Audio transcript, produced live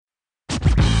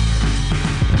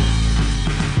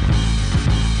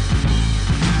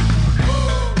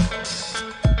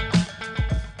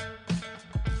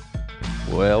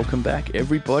Welcome back,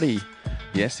 everybody.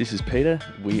 Yes, this is Peter.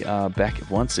 We are back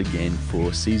once again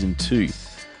for Season 2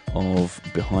 of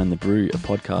Behind the Brew, a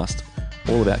podcast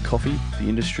all about coffee, the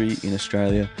industry in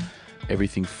Australia,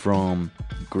 everything from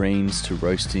greens to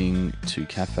roasting to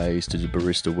cafes to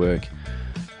barista work.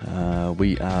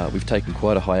 We've taken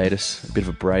quite a hiatus, a bit of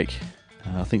a break,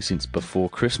 I think since before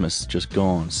Christmas, just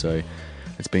gone. So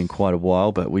it's been quite a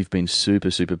while, but we've been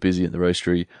super, super busy at the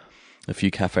roastery. A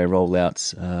few cafe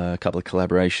rollouts, a couple of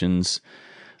collaborations,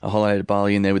 a holiday to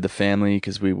Bali in there with the family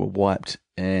because we were wiped.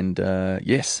 And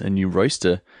yes, a new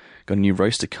roaster. Got a new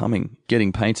roaster coming,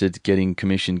 getting painted, getting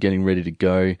commissioned, getting ready to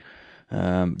go.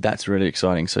 That's really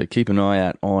exciting. So keep an eye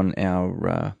out on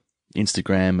our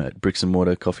Instagram at Bricks and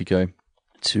Mortar Coffee Co.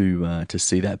 to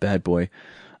see that bad boy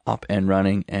up and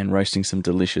running and roasting some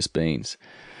delicious beans.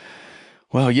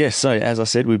 Well, yes, so as I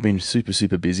said, we've been super,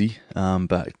 super busy,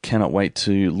 but cannot wait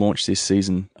to launch this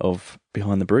season of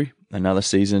Behind the Brew. Another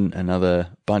season, another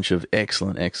bunch of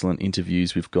excellent, excellent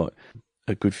interviews. We've got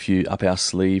a good few up our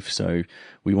sleeve, so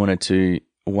we wanted to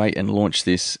wait and launch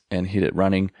this and hit it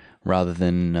running rather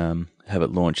than have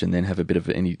it launch and then have a bit of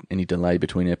any delay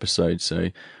between episodes. So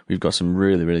we've got some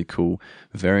really, really cool,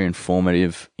 very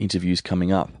informative interviews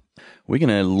coming up. We're going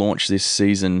to launch this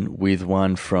season with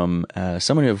one from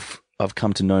someone who I've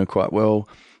come to know quite well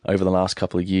over the last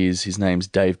couple of years. His name's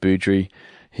Dave Boudry.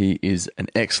 He is an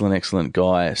excellent, excellent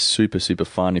guy, super, super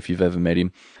fun if you've ever met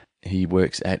him. He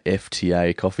works at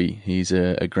FTA Coffee. He's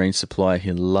a green supplier.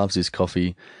 He loves his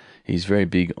coffee. He's very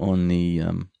big on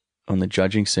the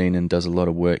judging scene and does a lot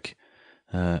of work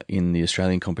in the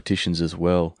Australian competitions as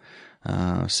well.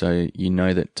 So you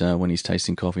know that when he's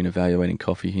tasting coffee and evaluating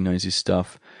coffee, he knows his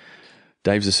stuff.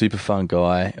 Dave's a super fun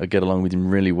guy. I get along with him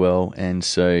really well. And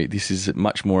so this is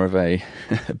much more of a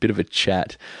bit of a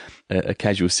chat, a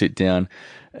casual sit down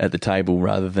at the table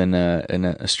rather than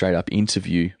a straight up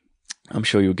interview. I'm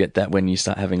sure you'll get that when you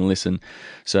start having a listen.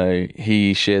 So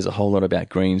he shares a whole lot about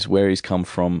greens, where he's come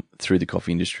from through the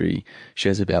coffee industry,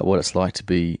 shares about what it's like to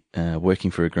be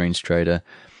working for a greens trader.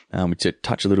 We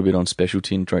touch a little bit on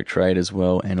specialty and direct trade as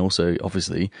well. And also,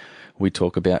 obviously, we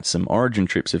talk about some origin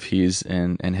trips of his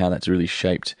and how that's really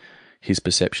shaped his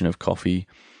perception of coffee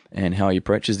and how he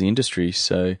approaches the industry.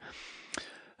 So,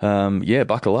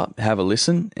 buckle up, have a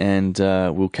listen, and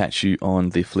we'll catch you on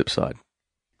the flip side.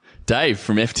 Dave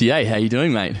from FTA, how you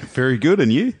doing, mate? Very good,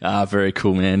 and you? Very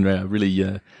cool, man.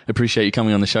 Really appreciate you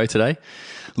coming on the show today.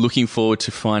 Looking forward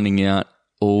to finding out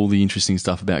all the interesting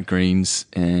stuff about greens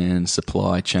and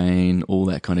supply chain, all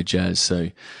that kind of jazz. So,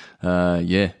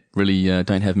 really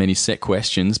don't have many set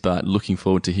questions, but looking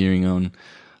forward to hearing on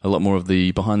a lot more of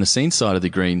the behind-the-scenes side of the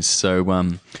greens. So,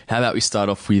 how about we start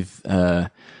off with, where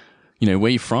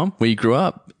you're from, where you grew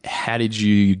up? How did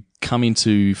you come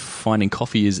into finding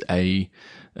coffee as an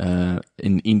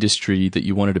industry that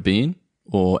you wanted to be in,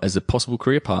 or as a possible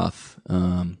career path?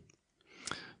 So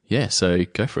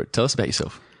go for it. Tell us about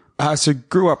yourself. So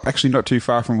grew up actually not too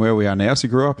far from where we are now. So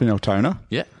grew up in Altona.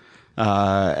 Yeah.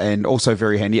 And also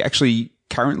very handy. Actually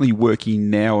currently working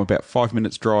now about 5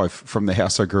 minutes drive from the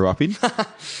house I grew up in,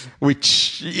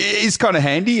 which is kind of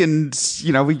handy. And,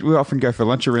 we often go for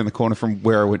lunch around the corner from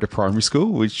where I went to primary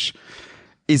school, which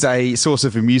is a source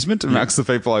of amusement amongst the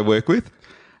people I work with.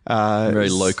 Very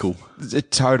local.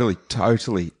 Totally.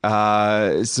 So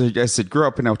as I said, grew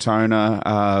up in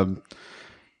Altona,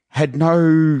 had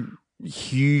no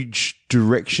huge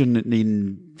direction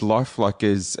in life. Like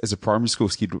as a primary school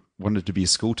kid, wanted to be a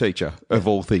school teacher of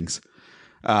all things.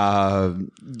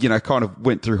 Kind of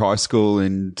went through high school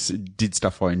and did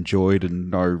stuff I enjoyed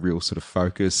and no real sort of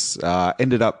focus.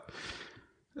 Ended up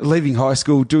leaving high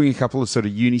school, doing a couple of sort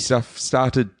of uni stuff,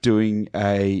 started doing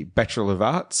a Bachelor of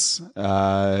Arts,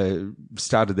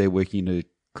 started there working in a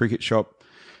cricket shop,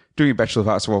 doing a Bachelor of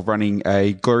Arts while running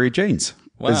a Gloria Jeans.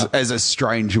 Wow. As a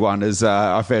strange one, as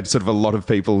I've had sort of a lot of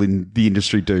people in the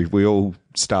industry do. We all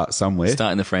start somewhere.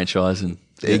 Starting the franchise. And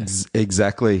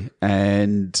Exactly.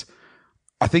 And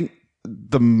I think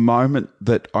the moment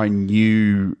that I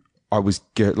knew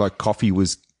coffee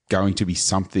was going to be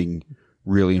something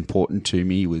really important to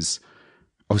me was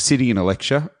I was sitting in a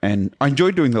lecture and I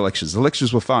enjoyed doing the lectures. The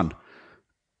lectures were fun.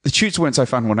 The shoots weren't so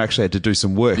fun when I actually had to do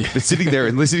some work, but sitting there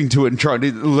and listening to it and trying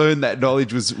to learn that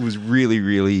knowledge was really,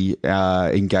 really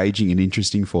engaging and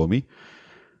interesting for me.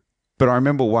 But I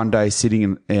remember one day sitting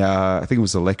in, I think it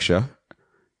was a lecture,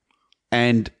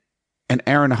 and an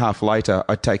hour and a half later,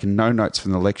 I'd taken no notes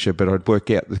from the lecture, but I'd work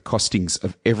out the costings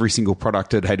of every single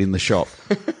product I'd had in the shop.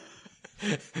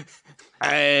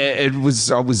 I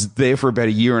was there for about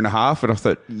a year and a half, and I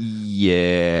thought,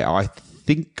 I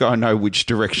think I know which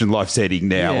direction life's heading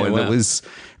now. Yeah, and wow. it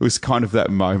was kind of that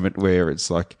moment where it's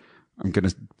like, I'm going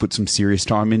to put some serious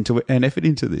time into it and effort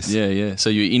into this. Yeah, yeah. So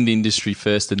you're in the industry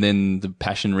first, and then the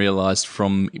passion realised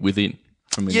from within.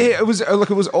 Yeah, it was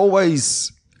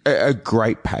always a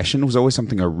great passion. It was always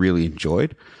something I really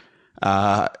enjoyed.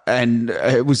 And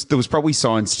there was probably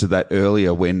signs to that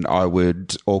earlier when I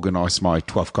would organise my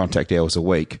 12 contact hours a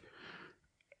week.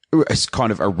 It's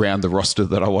kind of around the roster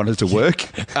that I wanted to work,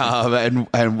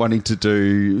 and wanting to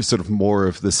do sort of more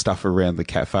of the stuff around the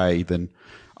cafe than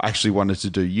I actually wanted to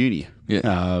do uni.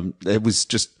 Yeah. It was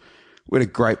just, we had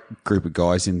a great group of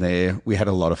guys in there. We had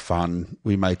a lot of fun.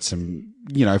 We made some,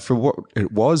 for what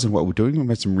it was and what we're doing, we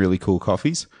made some really cool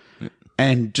coffees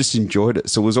and just enjoyed it.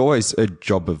 So it was always a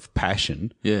job of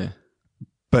passion. Yeah.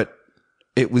 But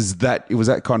it was that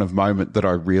kind of moment that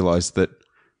I realized that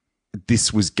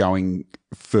this was going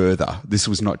further. This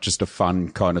was not just a fun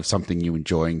kind of something you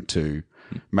enjoying to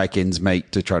make ends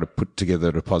meet, to try to put together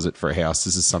a deposit for a house.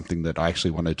 This is something that I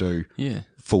actually want to do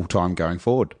full time going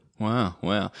forward. Wow,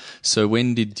 wow. So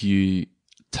when did you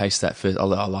taste that first? I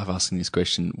love asking this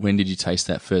question. When did you taste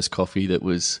that first coffee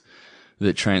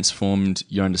that transformed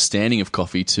your understanding of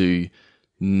coffee to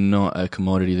not a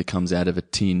commodity that comes out of a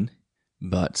tin,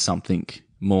 but something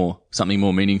more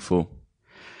meaningful?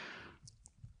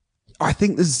 I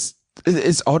think there's,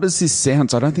 as odd as this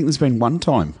sounds, I don't think there's been one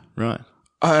time. Right.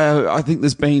 I think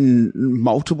there's been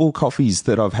multiple coffees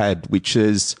that I've had, which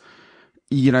has,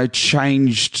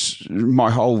 changed my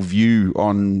whole view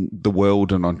on the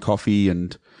world and on coffee.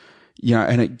 And,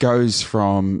 and it goes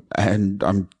from, and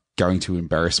I'm going to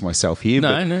embarrass myself here,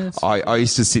 but I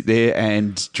used to sit there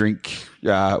and drink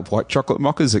white chocolate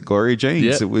mochas at Gloria Jean's.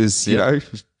 Yep. It was, a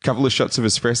couple of shots of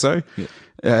espresso,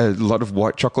 a lot of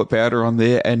white chocolate powder on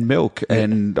there and milk.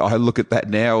 And I look at that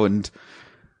now and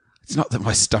it's not that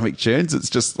my stomach churns. It's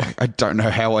just like, I don't know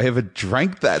how I ever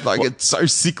drank that. Like, it's so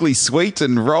sickly sweet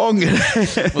and wrong.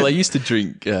 Well, I used to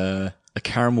drink a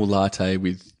caramel latte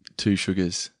with 2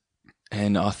 sugars.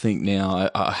 And I think now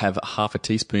I have half a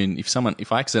teaspoon.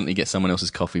 If I accidentally get someone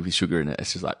else's coffee with sugar in it,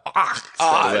 it's just like,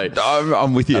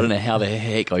 I'm with you. I don't know how the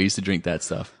heck I used to drink that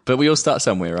stuff. But we all start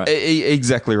somewhere, right?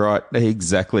 Exactly right.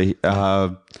 Exactly.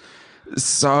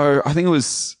 So I think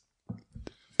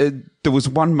there was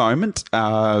one moment,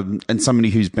 and somebody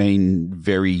who's been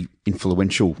very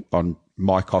influential on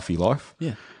my coffee life,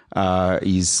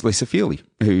 is Lisa Feely,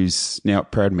 who's now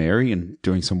at Proud Mary and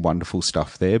doing some wonderful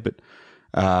stuff there. But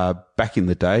back in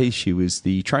the day, she was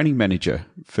the training manager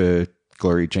for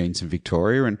Gloria Jean's in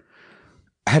Victoria, and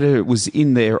was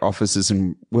in their offices,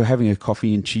 and we're having a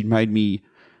coffee, and she made me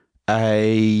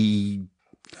I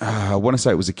want to say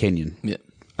it was a Kenyan.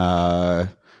 Yeah.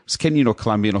 It's Kenyan or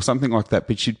Colombian or something like that,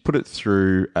 but she'd put it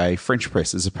through a French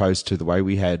press as opposed to the way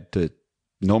we had to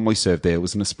normally serve there. It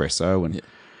was an espresso. And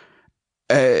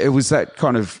it was that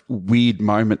kind of weird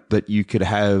moment that you could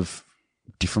have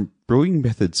different brewing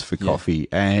methods for coffee,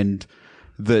 and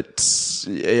that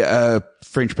a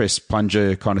French press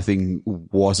plunger kind of thing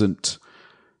wasn't,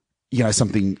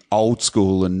 something old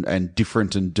school and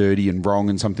different and dirty and wrong,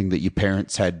 and something that your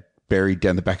parents had buried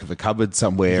down the back of a cupboard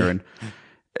somewhere. And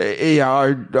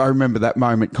I remember that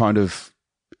moment kind of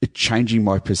changing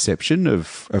my perception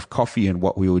of coffee and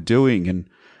what we were doing. And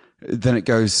then it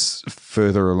goes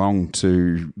further along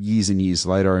to years and years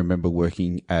later. I remember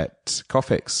working at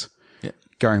Coffex,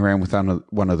 going around with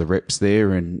one of the reps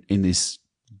there, and in this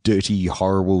dirty,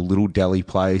 horrible little deli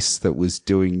place that was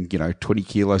doing, 20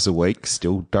 kilos a week.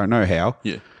 Still don't know how.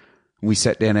 Yeah. We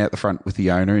sat down out the front with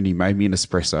the owner, and he made me an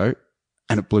espresso,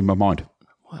 and it blew my mind.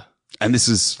 And this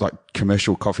is like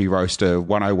commercial coffee roaster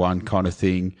 101 kind of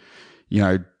thing,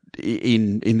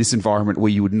 in this environment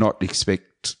where you would not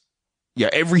expect,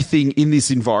 everything in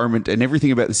this environment and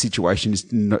everything about the situation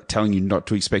is not telling you not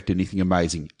to expect anything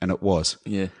amazing. And it was.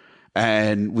 Yeah.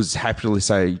 And was happy to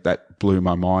say that blew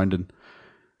my mind. And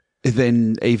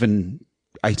then even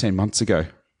 18 months ago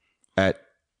at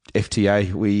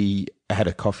FTA, we had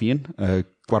a coffee in,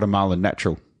 Guatemalan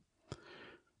Natural.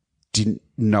 Didn't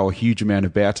know a huge amount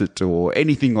about it or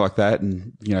anything like that.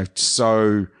 And,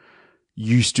 so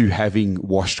used to having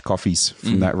washed coffees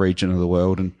from that region of the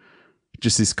world. And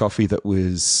just this coffee that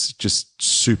was just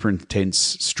super intense,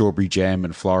 strawberry jam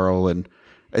and floral. And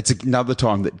it's another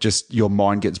time that just your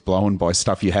mind gets blown by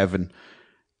stuff you have. And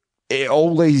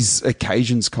all these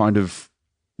occasions kind of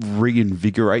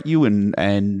reinvigorate you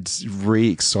and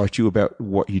re-excite you about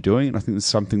what you're doing. And I think it's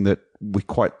something that we're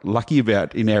quite lucky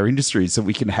about in our industry, so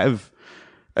we can have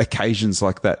occasions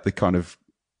like that that kind of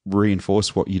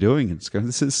reinforce what you're doing. And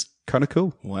this is kind of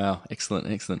cool. Wow.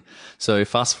 Excellent. So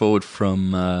fast forward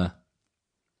from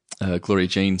Gloria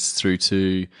Jeans through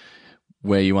to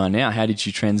where you are now. How did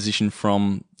you transition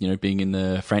from, being in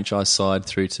the franchise side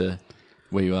through to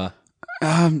where you are?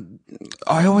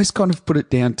 I always kind of put it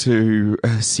down to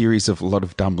a series of a lot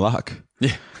of dumb luck.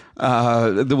 Yeah.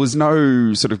 There was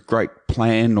no sort of great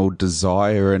plan or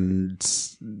desire, and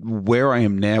where I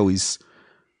am now is,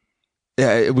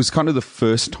 it was kind of the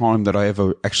first time that I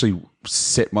ever actually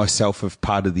set myself as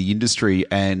part of the industry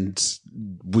and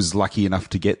was lucky enough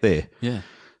to get there. Yeah.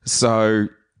 So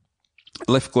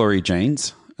left Gloria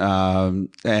Jeans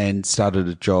and started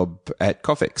a job at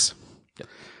Coffex. Yep.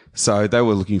 So they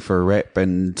were looking for a rep,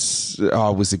 and I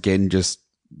was again just,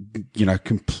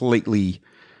 completely,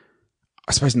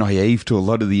 I suppose, naive to a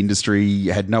lot of the industry,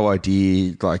 had no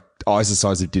idea, like eyes the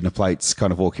size of dinner plates,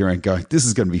 kind of walking around going, this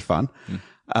is going to be fun.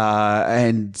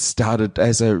 And started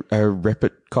as a rep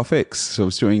at Coffex. So I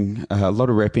was doing a lot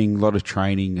of repping, a lot of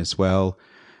training as well,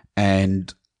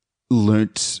 and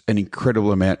learnt an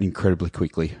incredible amount incredibly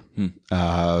quickly.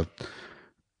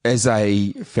 As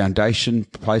a foundation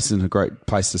place and a great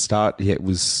place to start, it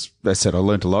was, as I said, I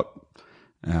learnt a lot,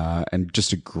 and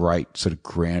just a great sort of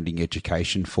grounding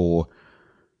education for,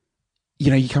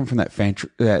 you come from that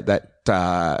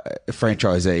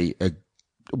franchisee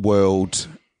world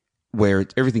where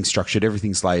everything's structured,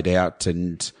 everything's laid out,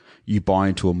 and you buy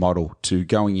into a model, to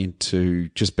going into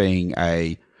just being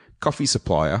a coffee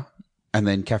supplier, and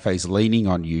then cafes leaning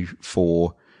on you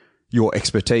for your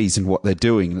expertise and what they're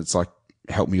doing. And it's like,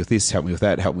 help me with this, help me with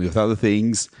that, help me with other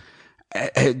things.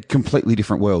 A completely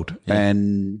different world. Yeah.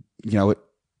 And, at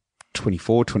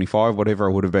 24, 25, whatever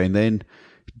I would have been then,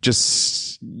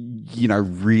 just,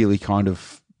 really kind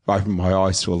of opened my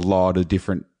eyes to a lot of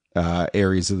different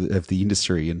areas of the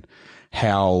industry and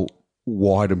how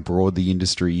wide and broad the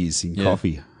industry is in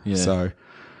coffee. Yeah. So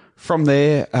from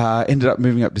there, ended up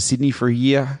moving up to Sydney for a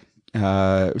year,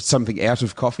 something out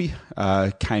of coffee,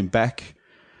 came back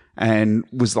and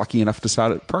was lucky enough to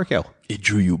start at ProCal. It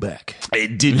drew you back.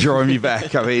 It did draw me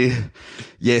back. I mean,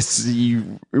 yes,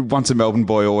 once a Melbourne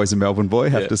boy, always a Melbourne boy, I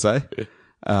have to say.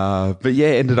 But yeah,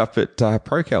 ended up at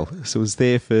ProCal. So I was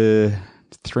there for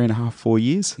 3.5, 4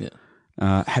 years. Yeah.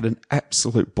 Had an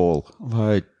absolute ball.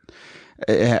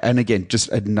 And again, just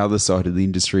another side of the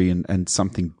industry and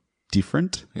something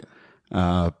different,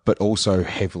 but also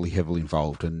heavily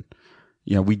involved. And,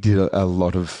 we did a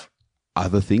lot of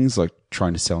other things, like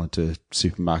trying to sell into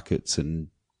supermarkets and,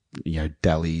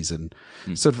 delis and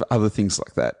sort of other things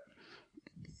like that.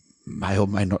 May or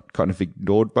may not kind of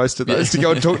ignored most of those to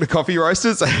go and talk to coffee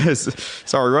roasters.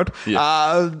 Sorry, Rod.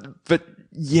 Yeah. But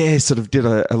yeah, sort of did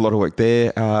a lot of work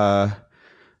there.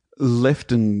 Left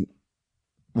to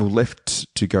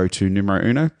go to Numero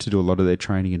Uno to do a lot of their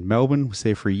training in Melbourne. Was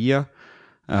there for a year.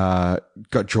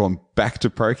 Got drawn back to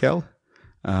ProCal,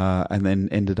 and then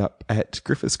ended up at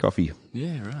Griffiths Coffee.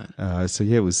 Yeah, right.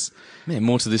 It was... Man,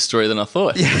 more to this story than I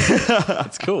thought. Yeah.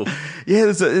 It's cool. Yeah,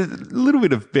 there's a little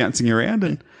bit of bouncing around,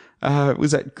 and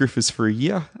was at Griffiths for a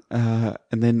year, and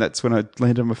then that's when I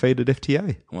landed on my feet at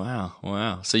FTA.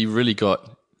 Wow. So you really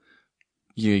got...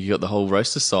 You got the whole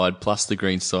roaster side plus the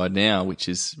green side now, which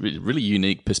is really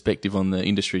unique perspective on the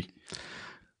industry.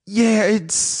 Yeah,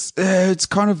 it's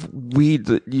kind of weird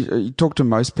that you talk to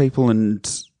most people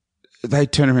and they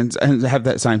turn around and have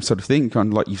that same sort of thing, kind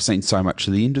of like you've seen so much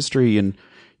of the industry and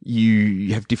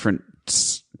you have different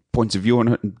points of view on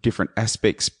it and different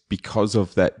aspects because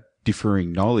of that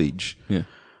differing knowledge. Yeah.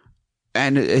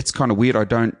 And it's kind of weird. I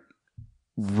don't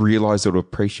realize or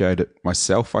appreciate it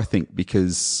myself, I think,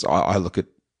 because I look at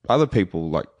other people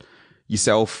like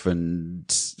yourself and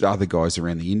other guys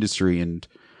around the industry and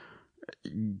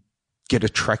get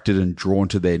attracted and drawn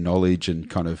to their knowledge and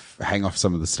kind of hang off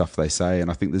some of the stuff they say. And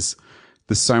I think there's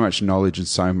so much knowledge and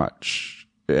so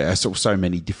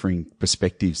many differing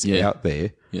perspectives out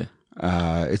there. Yeah.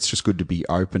 It's just good to be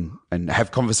open and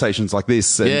have conversations like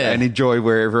this and enjoy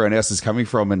where everyone else is coming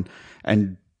from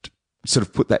and sort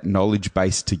of put that knowledge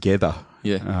base together.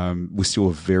 Yeah. We're still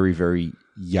a very, very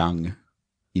young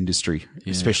industry,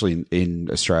 especially in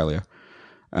Australia.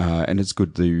 And it's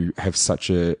good to have such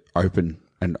a open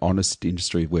and honest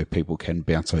industry where people can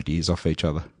bounce ideas off each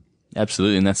other.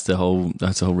 Absolutely. And that's the whole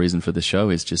reason for the show,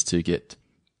 is just to get,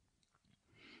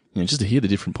 just to hear the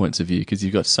different points of view, because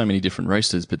you've got so many different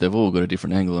roasters, but they've all got a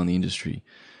different angle on the industry.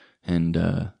 And,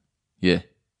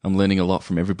 I'm learning a lot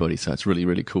from everybody. So it's really,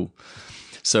 really cool.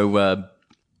 So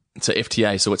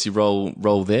FTA, so what's your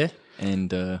role there?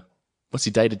 And what's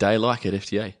your day-to-day like at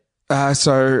FTA?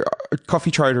 So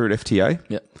coffee trader at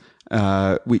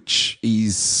FTA, which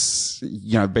is,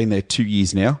 been there 2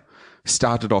 years now.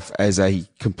 Started off as a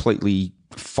completely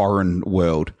foreign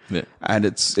world. Yeah. And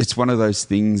it's one of those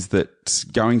things that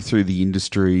going through the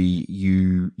industry,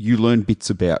 you learn bits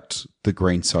about the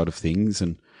green side of things,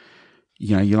 and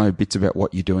you know bits about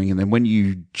what you're doing, and then when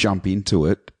you jump into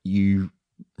it, you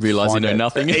realize you know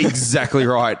nothing. Exactly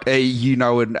right. You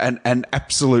know an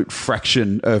absolute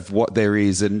fraction of what there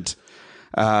is, and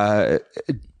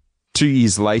 2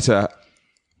 years later,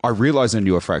 I realize I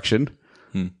knew a fraction.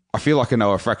 I feel like I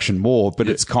know a fraction more, but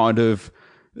it's kind of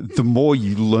the more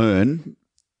you learn,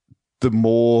 the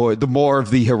more of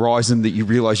the horizon that you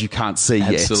realize you can't see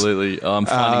yet. Absolutely. I'm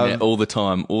finding that all the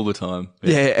time.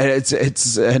 Yeah, and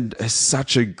it's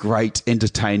such a great,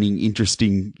 entertaining,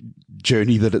 interesting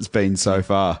journey that it's been so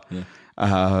far.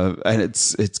 Yeah. And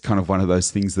it's kind of one of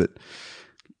those things that,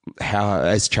 how,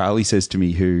 as Charlie says to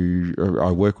me, who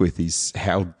I work with, is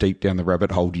how deep down the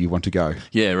rabbit hole do you want to go?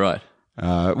 Yeah, right.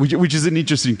 Which is an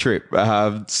interesting trip.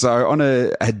 So on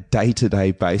a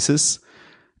day-to-day basis,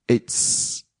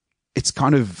 it's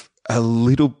kind of a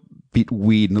little bit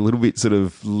weird and a little bit sort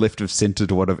of left of center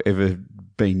to what I've ever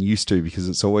been used to, because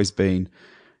it's always been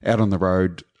out on the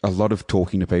road, a lot of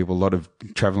talking to people, a lot of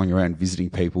traveling around, visiting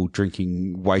people,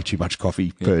 drinking way too much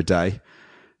coffee per day.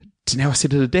 To now I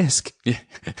sit at a desk. Yeah.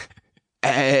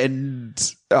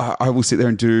 And I will sit there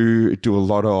and do a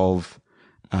lot of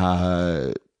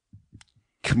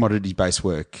commodity-based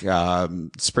work,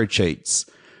 spreadsheets,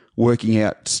 working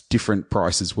out different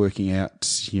prices, working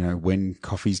out, when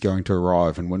coffee's going to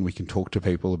arrive and when we can talk to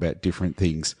people about different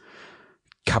things,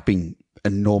 cupping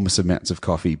enormous amounts of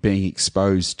coffee, being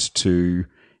exposed to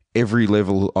every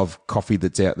level of coffee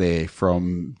that's out there,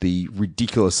 from the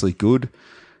ridiculously good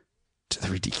to the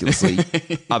ridiculously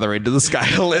other end of the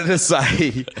scale, let us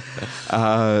say.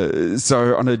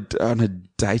 So on a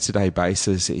day-to-day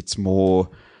basis, it's more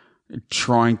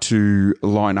trying to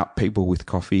line up people with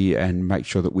coffee and make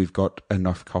sure that we've got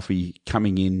enough coffee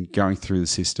coming in, going through the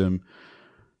system,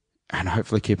 and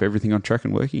hopefully keep everything on track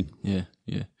and working. Yeah,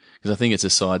 yeah. Because I think it's a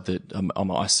side that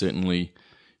I certainly,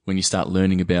 when you start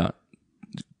learning about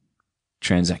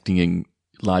transacting in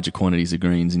larger quantities of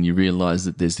greens, and you realize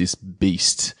that there's this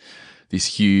beast, this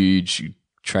huge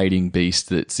trading beast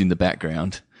that's in the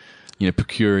background,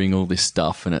 procuring all this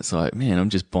stuff. And it's like, man,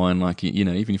 I'm just buying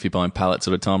even if you're buying pallets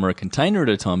at a time or a container at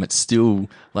a time, it's still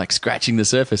like scratching the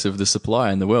surface of the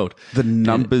supply in the world. The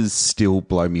numbers still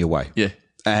blow me away. Yeah.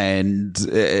 And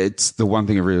it's the one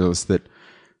thing I realized, that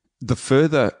the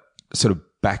further sort of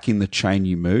back in the chain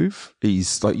you move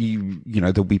is like,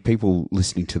 there'll be people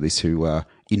listening to this who are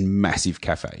in massive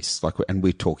cafes, and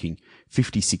we're talking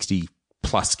 50, 60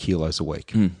 plus kilos a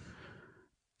week.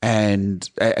 And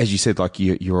as you said, like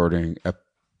you're ordering a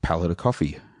pallet of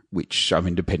coffee, which,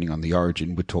 depending on the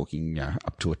origin, we're talking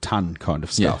up to a ton kind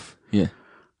of stuff. Yeah.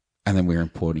 And then we're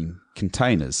importing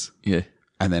containers. Yeah.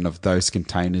 And then of those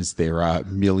containers, there are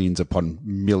millions upon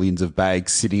millions of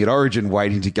bags sitting at origin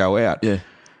waiting to go out. Yeah.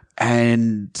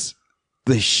 And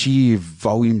the sheer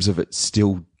volumes of it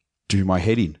still do my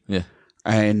head in. Yeah.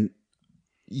 And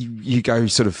you go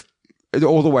sort of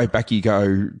all the way back, you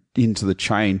go into the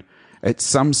chain. At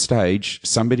some stage,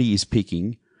 somebody is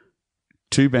picking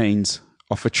 2 beans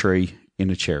off a tree in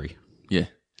a cherry. Yeah.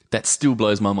 That still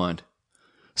blows my mind.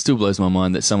 Still blows my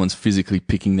mind that someone's physically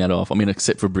picking that off.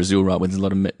 Except for Brazil, right, where there's a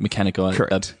lot of mechanical,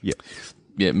 Correct.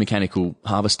 mechanical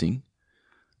harvesting.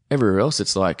 Everywhere else,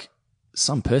 it's like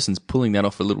some person's pulling that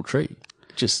off a little tree.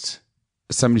 Just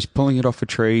somebody's pulling it off a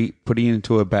tree, putting it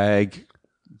into a bag,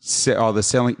 either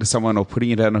selling it to someone or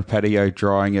putting it out on a patio,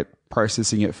 drying it,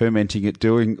 processing it, fermenting it,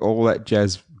 doing all that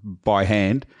jazz by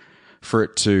hand for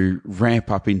it to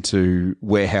ramp up into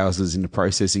warehouses, into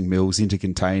processing mills, into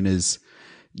containers,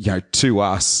 to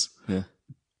us,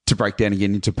 to break down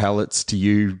again into pallets, to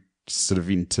you, sort of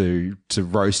into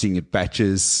roasting at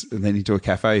batches, and then into a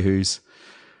cafe who's,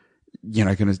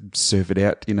 going to serve it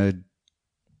out in a,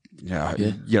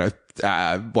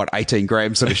 18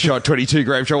 grams sort of shot, 22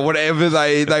 gram shot, whatever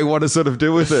they want to sort of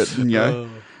do with it, and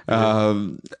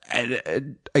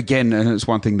again, and it's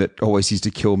one thing that always used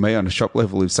to kill me on a shop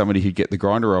level, is somebody who'd get the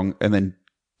grinder wrong and then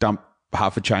dump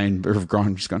half a chain of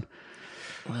grind, just gone,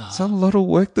 it's a lot of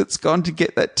work that's gone to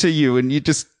get that to you, and you're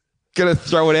just going to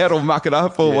throw it out or muck it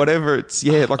up or whatever. It's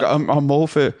I'm all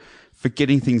for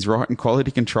getting things right and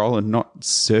quality control and not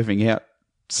serving out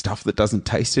stuff that doesn't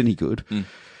taste any good.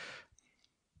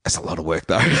 That's a lot of work,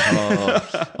 though.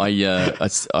 I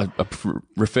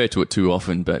refer to it too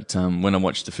often, but when I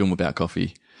watched the film about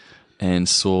coffee and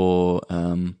saw,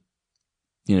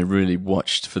 really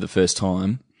watched for the first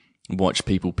time, watched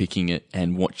people picking it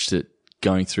and watched it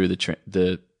going through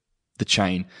the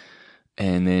chain,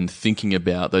 and then thinking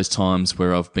about those times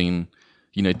where I've been,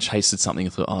 tasted something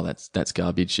and thought, oh, that's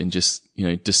garbage, and just,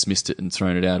 dismissed it and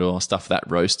thrown it out, or stuff that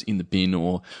roast in the bin,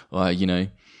 or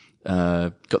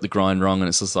got the grind wrong and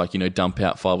it's just like, dump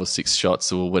out 5 or 6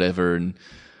 shots or whatever. And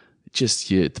just,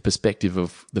 the perspective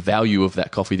of the value of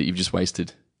that coffee that you've just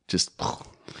wasted, just,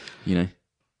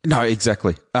 No,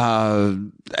 exactly.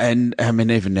 And I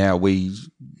mean, even now we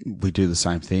do the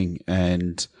same thing,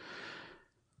 and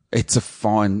it's a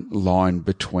fine line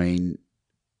between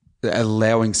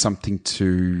allowing something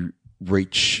to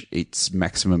reach its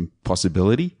maximum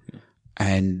possibility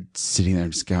and sitting there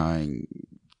and just going,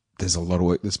 there's a lot of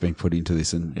work that's been put into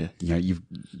this, and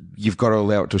you've got to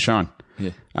allow it to shine.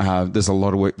 Yeah. There's a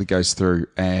lot of work that goes through,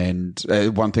 and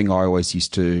one thing I always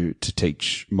used to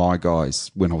teach my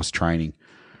guys when I was training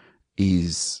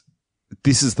is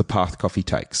this is the path coffee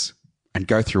takes, and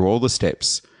go through all the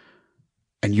steps,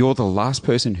 and you're the last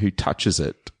person who touches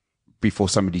it before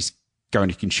somebody's going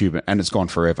to consume it, and it's gone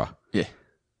forever. Yeah.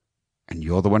 And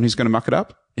you're the one who's going to muck it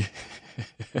up.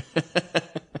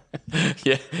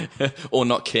 Yeah. Or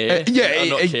not care.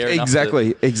 Not care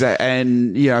exactly. Exactly.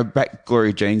 And, back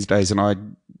Gloria Jean's days,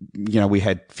 and we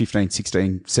had 15,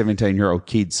 16, 17-year-old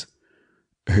kids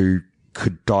who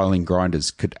could dial in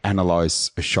grinders, could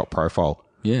analyze a shot profile.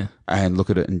 Yeah. And look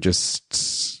at it and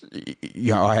just,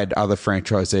 I had other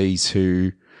franchisees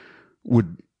who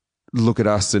would look at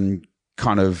us and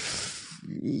kind of,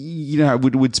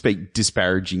 would speak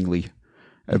disparagingly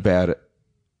about it.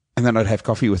 And then I'd have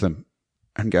coffee with them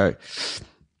and go,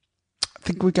 I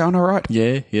think we're going all right.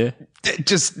 Yeah, yeah.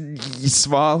 Just you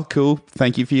smile, cool,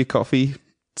 thank you for your coffee,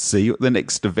 see you at the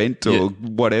next event or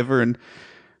whatever, and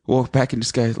walk back and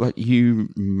just go, like, you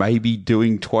may be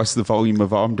doing twice the volume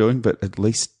of what I'm doing, but at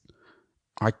least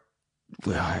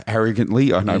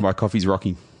arrogantly, I know my coffee's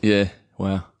rocking. Yeah,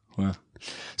 wow.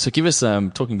 So give us,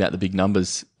 talking about the big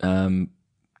numbers, can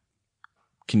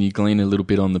you glean a little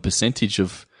bit on the percentage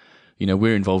of,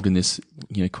 we're involved in this,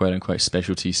 quote unquote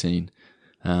specialty scene.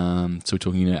 So we're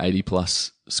talking, 80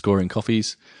 plus scoring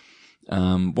coffees.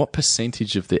 What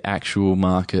percentage of the actual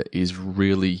market is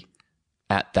really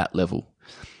at that level?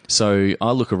 So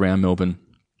I look around Melbourne,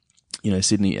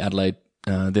 Sydney, Adelaide,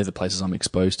 they're the places I'm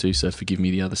exposed to. So forgive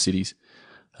me the other cities.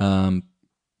 And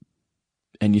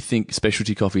you think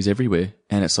specialty coffee's everywhere,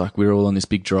 and it's like we're all on this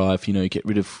big drive, get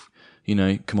rid of,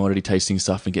 commodity tasting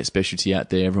stuff and get specialty out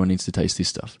there. Everyone needs to taste this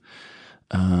stuff.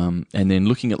 And then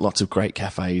looking at lots of great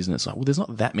cafes, and it's like, well, there's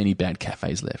not that many bad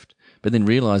cafes left. But then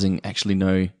realizing, actually,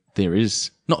 no, there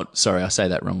is not. Sorry, I say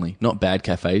that wrongly. Not bad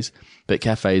cafes, but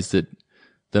cafes that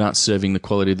aren't serving the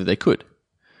quality that they could.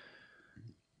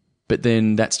 But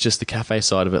then that's just the cafe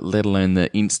side of it, let alone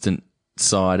the instant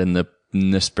side and the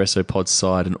Nespresso pod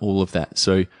side and all of that.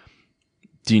 So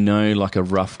do you know, like, a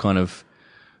rough kind of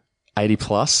 80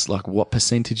 plus, like what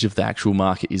percentage of the actual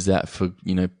market is that for,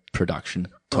 production,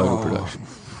 total production?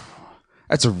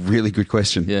 That's a really good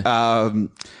question. Yeah.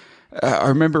 I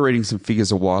remember reading some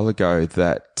figures a while ago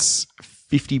that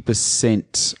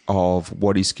 50% of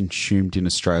what is consumed in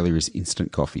Australia is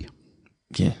instant coffee.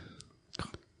 Yeah.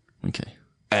 Okay.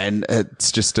 And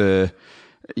it's just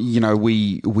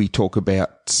we talk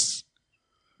about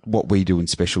what we do in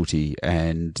specialty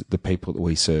and the people that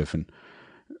we serve, and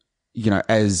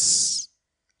as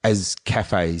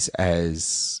cafes,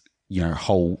 as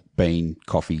whole bean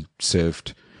coffee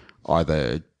served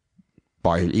either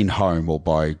by in home or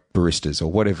by baristas or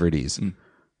whatever it is,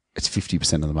 it's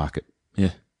 50% of the market.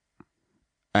 Yeah.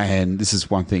 And this is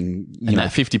one thing, and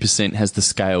that 50% has the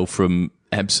scale from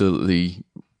absolutely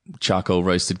charcoal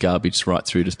roasted garbage right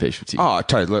through to specialty. Oh,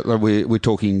 totally. We're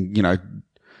talking,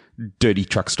 dirty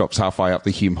truck stops halfway up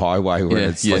the Hume Highway when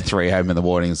it's like 3 a.m. in the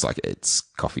morning. It's like, it's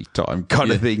coffee time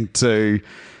kind of thing, to,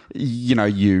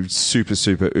 you super,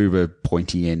 super uber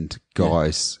pointy end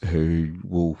guys who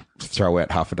will throw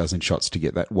out half a dozen shots to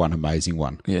get that one amazing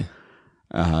one. Yeah.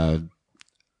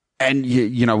 And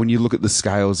when you look at the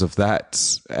scales of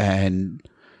that, and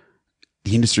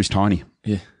the industry's tiny.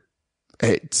 Yeah.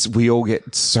 We all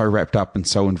get so wrapped up and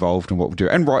so involved in what we do,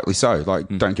 and rightly so. Like,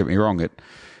 don't get me wrong.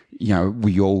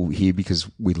 We all here because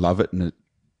we love it, and it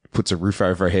puts a roof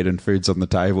over our head and food's on the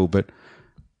table, but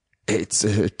it's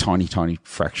a tiny, tiny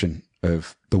fraction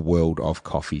of the world of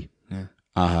coffee. Yeah.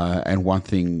 And one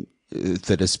thing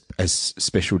that as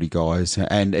specialty guys,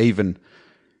 and even,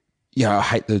 I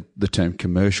hate the term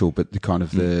commercial, but the kind of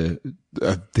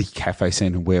the cafe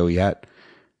scene and where we at,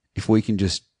 if we can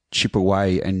just chip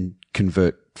away and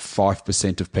convert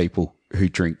 5% of people who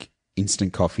drink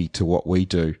instant coffee to what we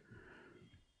do,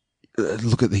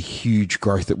 look at the huge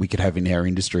growth that we could have in our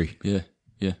industry. Yeah,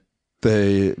 yeah.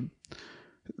 The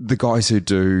guys who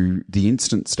do the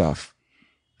instant stuff,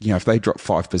 if they drop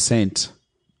 5%,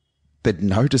 they'd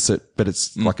notice it, but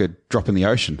it's like a drop in the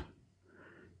ocean.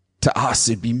 To us,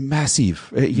 it'd be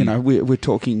massive. You know, we're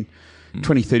talking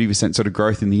 20, 30% sort of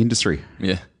growth in the industry.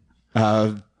 Yeah.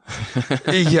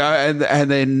 Yeah,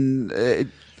 and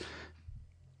then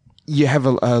you have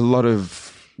a lot of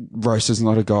roasters and a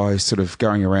lot of guys sort of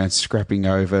going around scrapping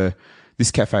over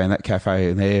this cafe and that cafe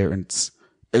and there. And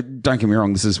don't get me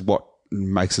wrong, this is what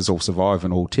makes us all survive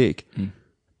and all tick.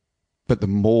 But the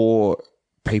more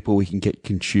people we can get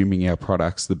consuming our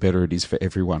products, the better it is for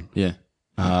everyone. Yeah.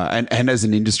 And as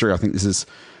an industry, I think this is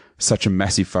such a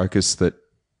massive focus that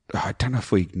I don't know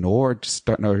if we ignore. I just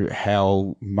don't know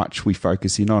how much we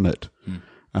focus in on it.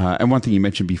 And one thing you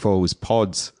mentioned before was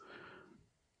pods.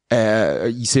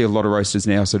 You see a lot of roasters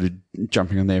now sort of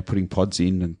jumping on there, putting pods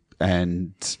in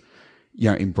and you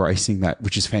know, embracing that,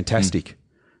 which is fantastic.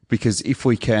 Because if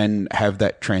we can have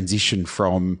that transition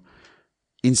from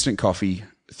instant coffee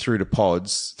through to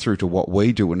pods, through to what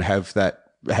we do, and have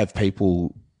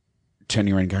people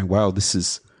turning around and going, wow, this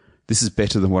is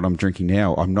better than what I'm drinking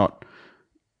now. I'm not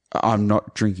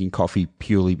drinking coffee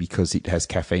purely because it has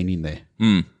caffeine in there.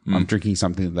 I'm drinking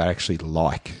something that I actually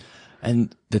like.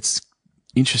 And that's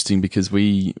interesting because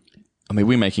we're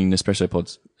making Nespresso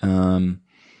pods on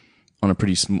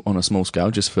a small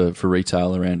scale just for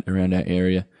retail around our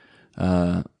area.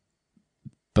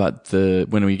 But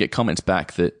when we get comments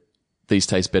back that these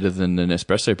taste better than the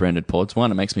Nespresso branded pods,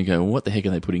 one, it makes me go, well, what the heck are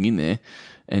they putting in there?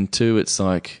 And two, it's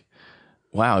like,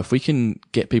 wow, if we can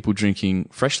get people drinking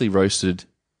freshly roasted,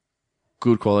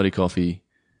 good quality coffee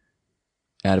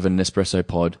out of an Nespresso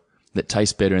pod that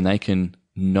tastes better and they can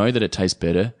know that it tastes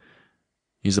better,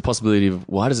 there's the possibility of,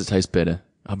 why does it taste better?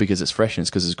 Oh, because it's fresh and it's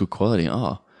because it's good quality.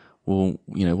 Oh, well,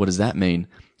 you know, what does that mean?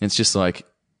 And it's just like,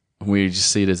 we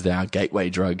just see it as our gateway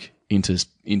drug into,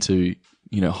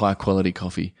 you know, high quality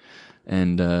coffee.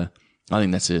 And, I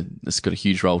think that's got a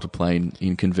huge role to play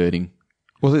in converting.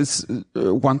 Well, there's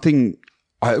one thing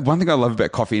I love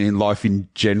about coffee and in life in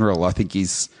general, I think,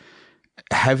 is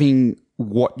having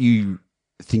what you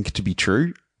think to be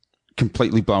true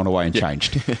completely blown away and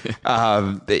changed.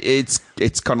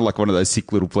 It's kind of like one of those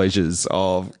sick little pleasures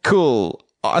of, cool,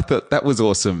 I thought that was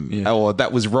awesome, or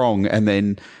that was wrong, and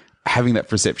then having that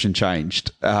perception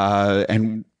changed.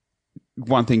 And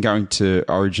one thing, going to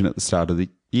Origin at the start of the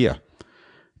year,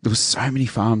 there were so many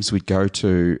farms we'd go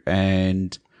to,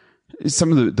 and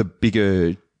some of the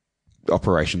bigger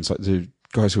operations, like the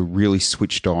guys who were really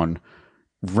switched on,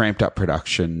 ramped up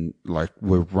production, like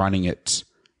were running it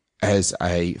as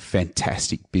a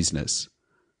fantastic business,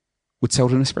 would sell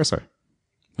to Nespresso.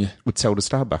 Yeah. Would sell to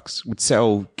Starbucks, would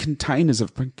sell containers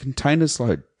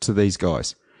load to these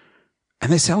guys.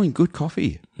 And they're selling good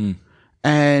coffee.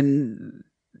 And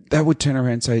they would turn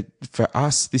around and say, for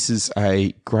us, this is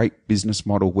a great business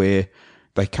model where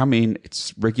they come in,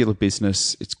 it's regular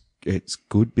business, it's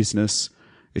good business,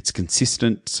 it's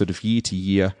consistent sort of year to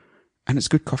year, and it's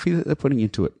good coffee that they're putting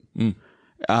into it.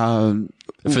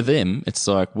 For them, it's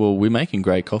like, well, we're making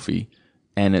great coffee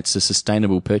and it's a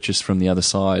sustainable purchase from the other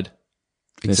side.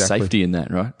 There's safety in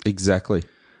that, right? Exactly.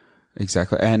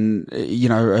 And, you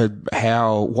know,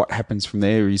 what happens from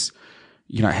there is,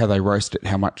 you know, how they roast it,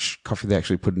 how much coffee they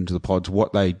actually put into the pods,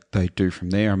 what they do from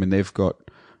there. I mean, they've got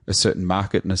a certain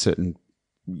market and a certain,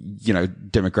 you know,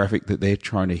 demographic that they're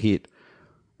trying to hit.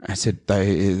 I said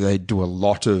they do a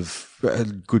lot of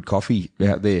good coffee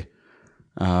out there.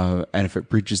 And if it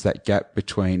bridges that gap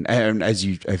between, and as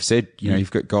you have said, you know,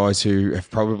 you've got guys who have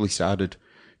probably started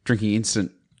drinking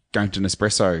instant, going to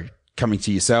Nespresso, coming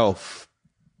to yourself,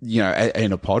 you know,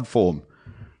 in a pod form.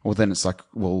 Well, then it's like,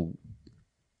 well,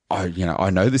 I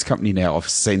know this company now. I've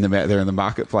seen them out there in the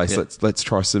marketplace. Yeah. Let's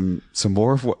try some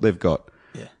more of what they've got.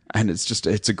 Yeah. And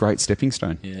it's a great stepping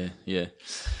stone. Yeah.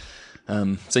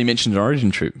 So you mentioned an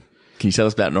Origin trip. Can you tell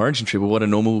us about an Origin trip, or what a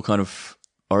normal kind of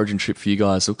Origin trip for you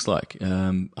guys looks like?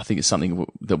 I think it's something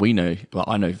that we know. Well,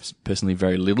 I know personally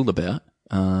very little about.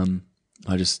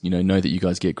 I just, you know that you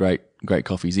guys get great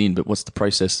coffees in, but what's the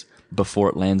process before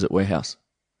it lands at warehouse?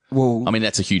 Well, I mean,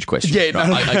 that's a huge question. Yeah, right?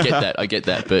 No. I get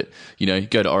that. But, you know,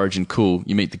 go to Origin, cool.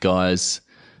 You meet the guys,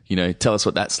 you know, tell us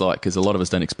what that's like, because a lot of us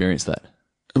don't experience that.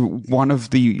 One of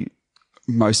the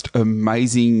most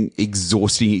amazing,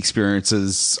 exhausting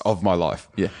experiences of my life.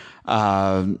 Yeah.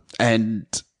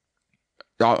 And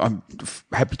I'm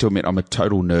happy to admit I'm a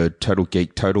total nerd, total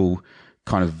geek, total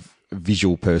kind of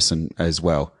visual person as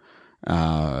well.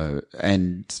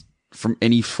 And from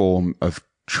any form of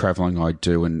traveling I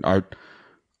do, and I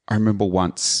remember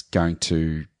once going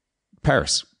to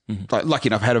Paris. Like, lucky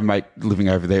enough, I had a mate living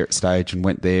over there at Stage, and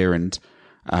went there, and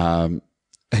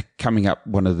coming up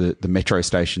one of the metro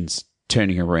stations,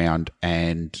 turning around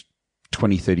and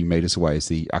 20, 30 meters away is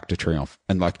the Arc de Triomphe.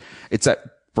 And like, it's that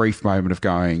brief moment of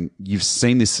going, you've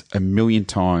seen this a million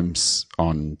times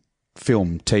on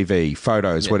film, TV,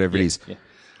 photos, whatever it is. Yeah.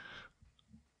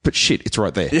 But shit, it's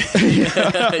right there.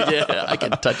 Yeah, I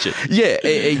can touch it. Yeah,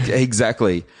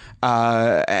 exactly.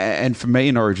 And for me,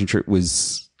 an Origin trip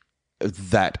was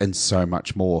that and so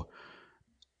much more.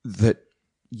 That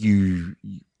you,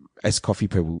 as coffee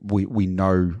people, we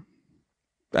know,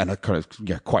 and I kind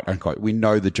of, quite unquote, we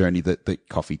know the journey that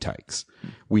coffee takes.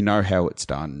 We know how it's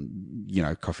done.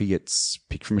 Coffee gets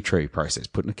picked from a tree,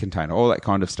 processed, put in a container, all that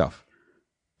kind of stuff.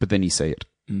 But then you see it.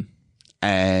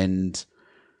 And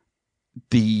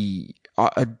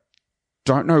I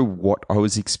don't know what I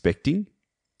was expecting,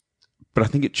 but I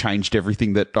think it changed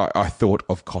everything that I thought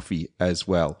of coffee as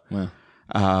well. Wow.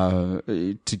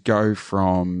 To go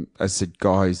from, as I said,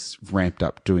 guys ramped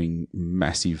up doing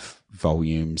massive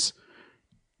volumes,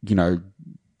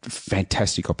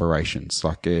 fantastic operations.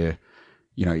 Like,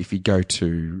 if you go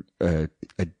to a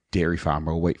dairy farm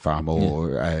or a wheat farm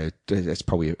or that's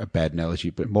probably a bad analogy,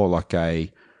 but more like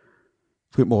to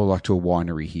a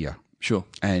winery here. Sure.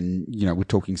 And, we're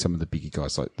talking some of the bigger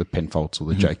guys like the Penfolds or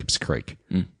the Jacobs Creek.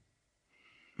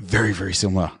 Very, very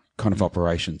similar kind of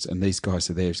operations. And these guys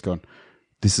are there just going,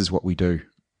 this is what we do.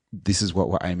 This is what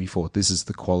we're aiming for. This is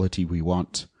the quality we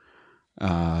want.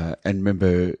 And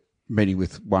remember meeting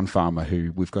with one farmer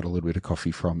who we've got a little bit of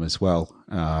coffee from as well.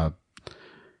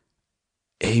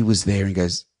 He was there and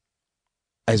goes,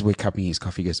 as we're cupping his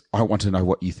coffee, he goes, I want to know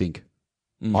what you think.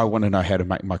 I want to know how to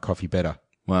make my coffee better.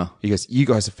 Wow. He goes, you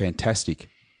guys are fantastic.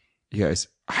 He goes,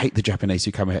 I hate the Japanese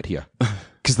who come out here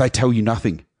because they tell you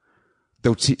nothing.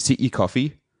 They'll sit your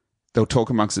coffee, they'll talk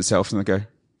amongst themselves and they'll go,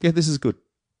 yeah, this is good.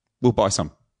 We'll buy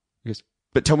some. He goes,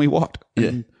 but tell me what?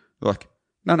 And they're like,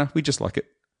 no, we just like it.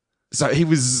 So he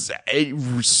was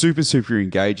super, super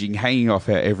engaging, hanging off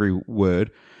our every word.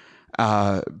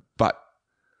 But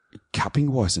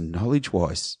cupping wise and knowledge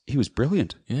wise, he was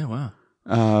brilliant. Yeah,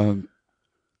 wow.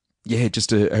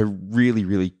 Just a really,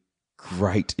 really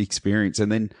great experience.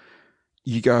 And then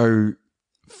you go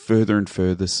further and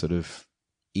further sort of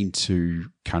into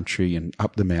country and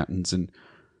up the mountains and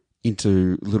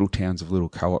into little towns of little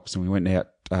co-ops. And we went out,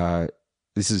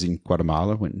 this is in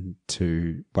Guatemala, went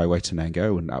to by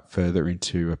Tenango and up further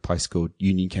into a place called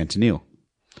Union Cantonil.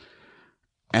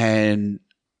 And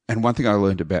one thing I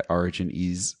learned about Origin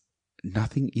is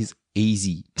nothing is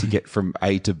easy to get from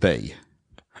A to B.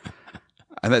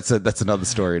 And that's another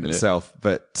story in itself.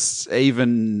 But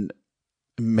even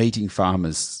meeting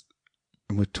farmers,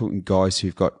 and we're talking guys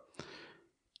who've got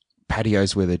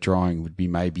patios where they're drying would be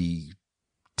maybe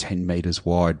 10 meters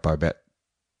wide by about,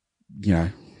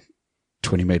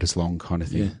 20 meters long kind of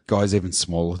thing. Yeah. Guys even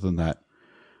smaller than that.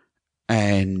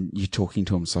 And you're talking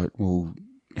to them, it's like, well,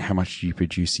 how much do you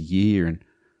produce a year? And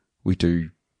we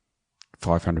do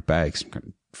 500 bags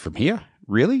from here.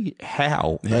 Really?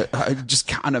 How? Yeah. I just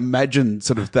can't imagine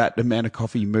sort of that amount of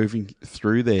coffee moving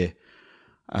through there.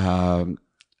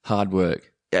 Hard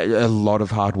work. A lot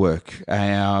of hard work.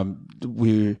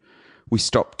 We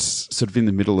stopped sort of in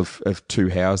the middle of two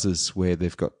houses where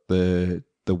they've got the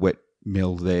wet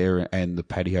mill there and the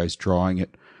patios drying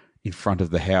it in front of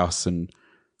the house. And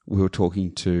we were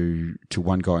talking to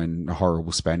one guy in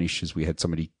horrible Spanish as we had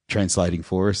somebody translating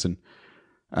for us. And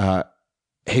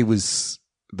he was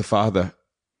the father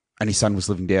and his son was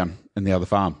living down in the other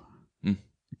farm,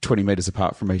 20 meters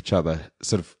apart from each other,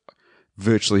 sort of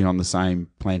virtually on the same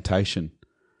plantation.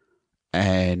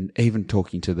 And even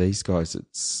talking to these guys,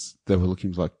 they were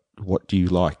looking like, what do you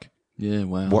like? Yeah,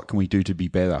 wow. What can we do to be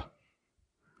better?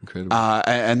 Incredible.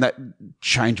 And that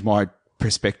changed my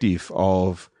perspective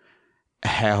of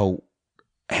how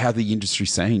the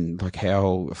industry's seen, like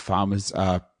how farmers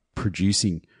are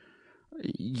producing,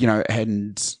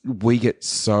 and we get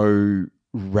so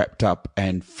wrapped up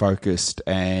and focused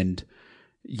and,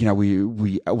 we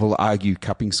will argue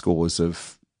cupping scores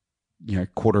of,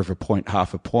 quarter of a point,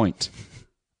 half a point,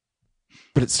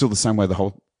 but it's still the same way the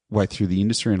whole way through the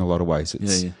industry in a lot of ways.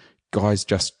 It's guys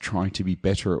just trying to be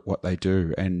better at what they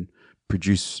do and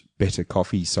produce better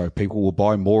coffee so people will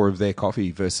buy more of their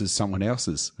coffee versus someone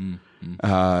else's.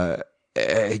 Again,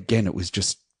 it was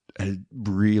just a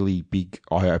really big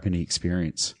eye-opening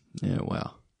experience. Yeah,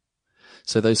 wow.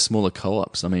 So those smaller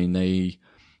co-ops, I mean, they,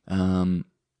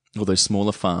 or those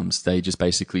smaller farms, they just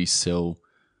basically sell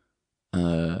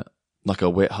like a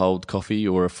wet hulled coffee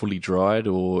or a fully dried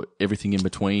or everything in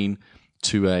between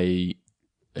to an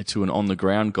on the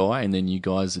ground guy, and then you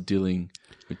guys are dealing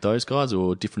with those guys,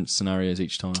 or different scenarios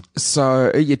each time?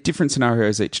 So different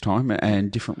scenarios each time,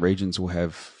 and different regions will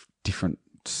have different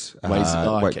ways.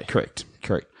 Okay. Correct.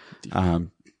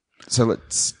 So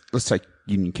let's take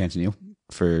Union Cantonil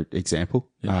for example,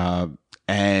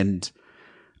 and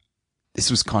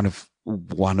this was kind of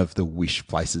one of the wish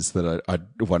places that I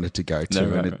wanted to go to. No,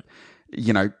 right, and it,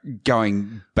 you know,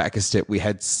 going back a step, we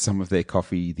had some of their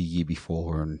coffee the year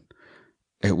before, and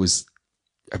it was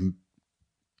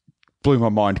blew my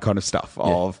mind kind of stuff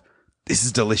of this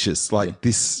is delicious. Like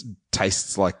this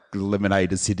tastes like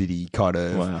lemonade acidity kind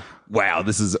of. Wow,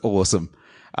 this is awesome.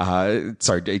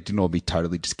 Sorry, it didn't all be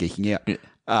totally just geeking out.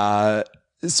 Yeah.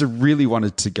 So really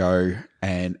wanted to go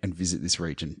and visit this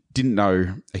region. Didn't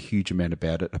know a huge amount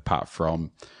about it apart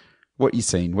from what you'd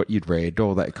seen, what you'd read,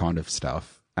 all that kind of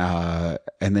stuff. And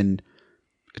then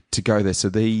to go there. So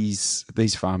these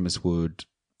farmers would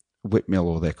wet mill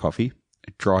all their coffee,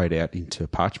 dry it out into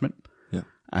parchment,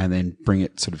 and then bring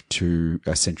it sort of to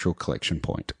a central collection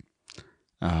point.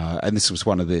 And this was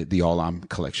one of the Olam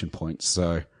collection points.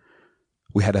 So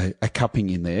we had a cupping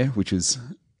in there, which was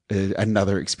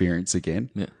another experience again.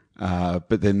 Yeah.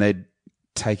 But then they'd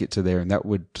take it to there, and that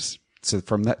would, so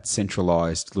from that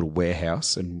centralized little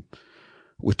warehouse, and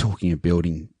we're talking a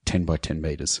building 10 by 10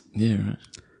 meters. Yeah,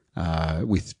 right.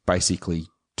 With basically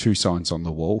 2 signs on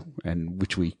the wall, and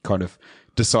which we kind of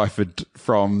deciphered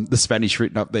from the Spanish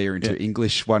written up there into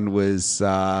English. One was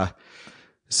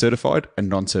certified and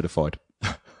non-certified.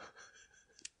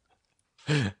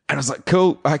 And I was like,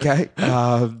 cool, okay.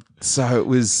 So it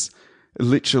was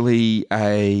literally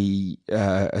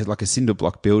like a cinder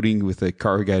block building with a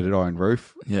corrugated iron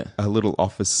roof, a little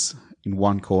office in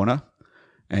one corner,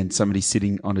 and somebody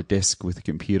sitting on a desk with a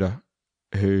computer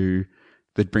who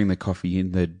they'd bring the coffee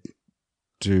in, they'd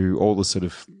do all the sort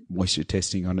of moisture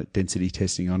testing on it, density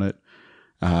testing on it,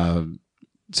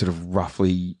 sort of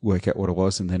roughly work out what it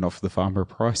was, and then offer the farmer a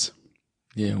price.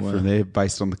 Yeah, wow. From there,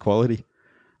 based on the quality.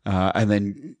 And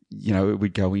then, you know, it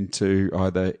would go into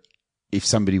either if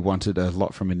somebody wanted a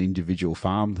lot from an individual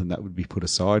farm, then that would be put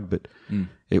aside. But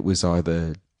it was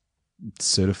either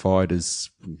certified as,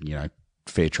 you know,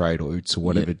 fair trade or UTZ or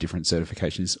whatever different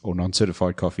certifications, or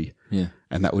non-certified coffee. Yeah.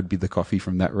 And that would be the coffee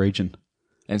from that region.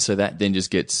 And so that then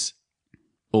just gets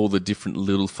all the different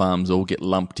little farms all get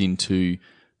lumped into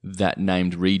that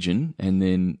named region, and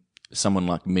then someone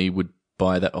like me would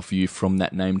buy that off you from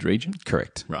that named region?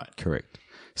 Correct. Right. Correct.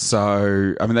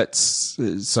 So, I mean,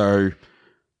 so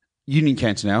Union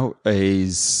Cantonal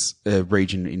is a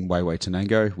region in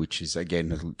Huehuetenango, which is,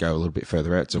 again, it'll go a little bit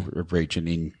further out. It's a region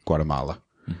in Guatemala.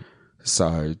 Mm-hmm.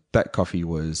 So that coffee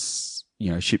was,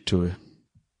 you know, shipped to a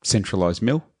centralized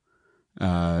mill,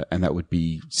 and that would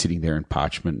be sitting there in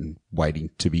parchment and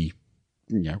waiting to be,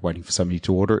 you know, waiting for somebody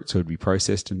to order it. So it'd be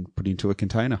processed and put into a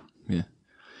container. Yeah.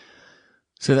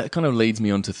 So that kind of leads me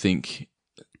on to think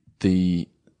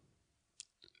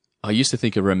I used to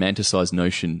think a romanticized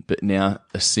notion, but now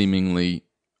a seemingly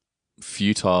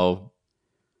futile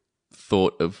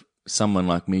thought of someone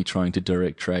like me trying to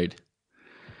direct trade.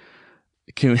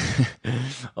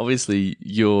 Obviously,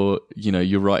 you're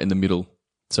right in the middle.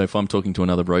 So if I'm talking to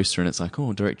another roaster and it's like,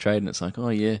 oh, direct trade, and it's like, oh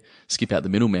yeah, skip out the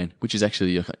middleman, which is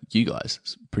actually you guys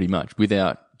pretty much,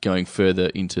 without going further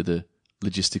into the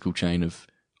logistical chain of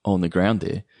on the ground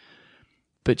there.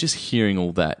 But just hearing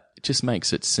all that, it just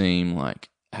makes it seem like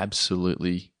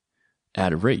absolutely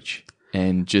out of reach.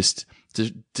 And just,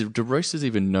 do roasters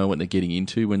even know what they're getting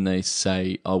into when they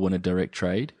say, I want a direct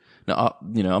trade? Now,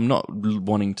 I'm not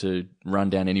wanting to run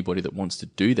down anybody that wants to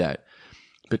do that.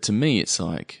 But to me, it's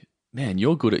like, man,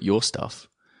 you're good at your stuff,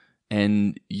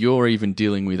 and you're even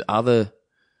dealing with other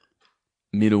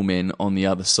middlemen on the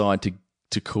other side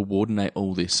to coordinate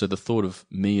all this. So the thought of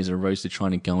me as a roaster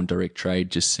trying to go on direct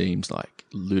trade just seems like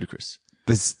ludicrous.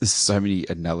 There's so many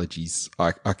analogies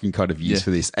I can kind of use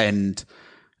for this. And,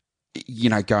 you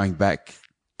know, going back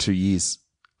 2 years,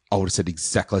 I would have said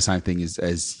exactly the same thing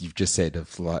as you've just said,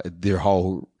 of like their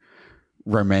whole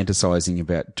romanticizing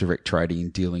about direct trading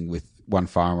and dealing with one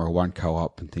farmer or one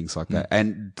co-op and things like that.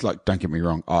 And like, don't get me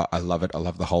wrong, I love it. I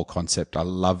love the whole concept. I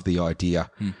love the idea.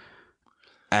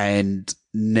 And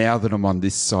now that I'm on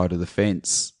this side of the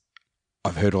fence,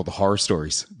 I've heard all the horror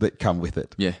stories that come with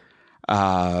it. Yeah.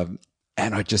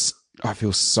 And I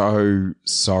feel so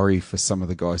sorry for some of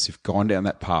the guys who've gone down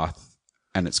that path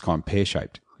and it's kind of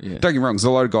pear-shaped. Yeah. Don't get me wrong, there's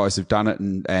a lot of guys who've done it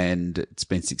and it's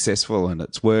been successful and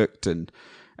it's worked and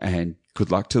good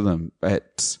luck to them.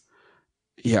 But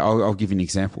yeah, I'll give you an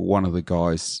example. One of the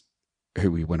guys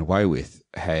who we went away with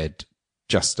had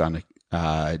just done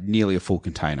nearly a full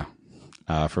container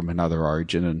from another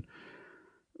origin, and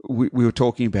we were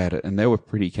talking about it, and they were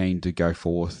pretty keen to go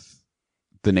forth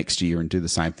the next year and do the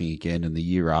same thing again, and the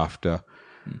year after.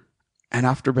 And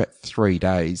after about 3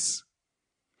 days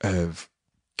of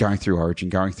going through Origin,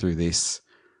 going through this,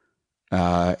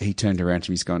 he turned around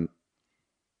to me, he's gone,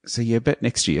 so yeah, bet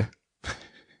next year.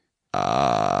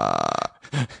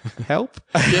 Help?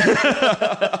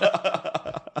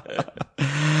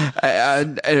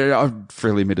 and I'll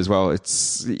freely admit as well,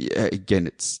 it's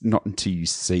not until you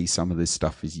see some of this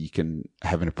stuff as you can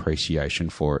have an appreciation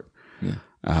for it. Yeah.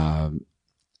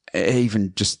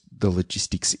 Even just the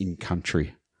logistics in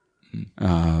country.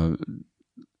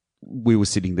 We were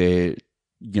sitting there,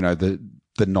 the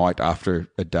night after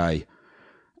a day,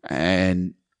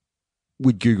 and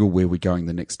we'd Google where we're going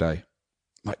the next day.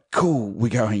 Like, cool, we're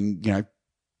going,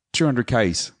 200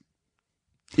 Ks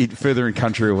further in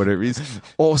country or whatever it is.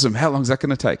 Awesome. How long is that going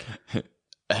to take?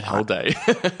 A whole day.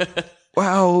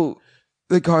 Well,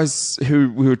 the guys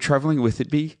who we were traveling with,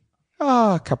 it'd be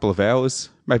a couple of hours,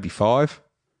 maybe 5.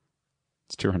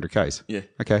 It's 200 Ks. Yeah.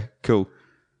 Okay, cool.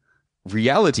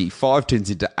 Reality, 5 turns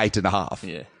into 8.5.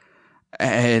 Yeah.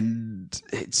 And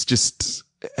it's just,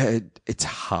 it's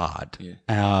hard. Yeah.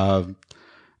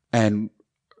 And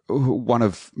one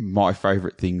of my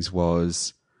favorite things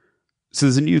was, so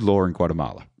there's a new law in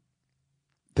Guatemala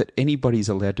that anybody's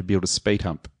allowed to build a speed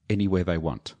hump anywhere they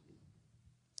want.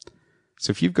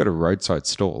 So if you've got a roadside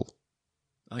stall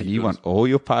and you want all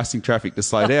your passing traffic to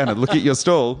slow down and look at your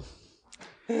stall,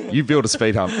 you build a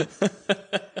speed hump.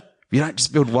 You don't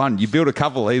just build one, you build a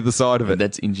couple either side of it.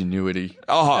 That's ingenuity.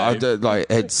 Oh,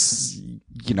 it's,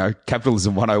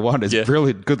 capitalism 101. It's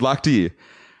brilliant. Good luck to you.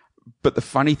 But the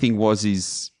funny thing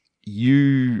is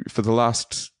you, for the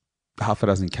last half a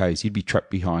dozen Ks, you'd be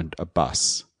trapped behind a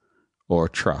bus or a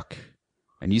truck,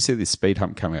 and you see this speed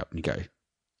hump coming up and you go,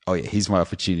 oh yeah, here's my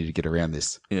opportunity to get around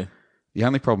this. Yeah. The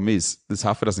only problem is there's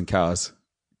half a dozen cars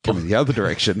coming the other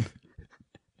direction,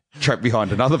 trapped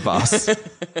behind another bus,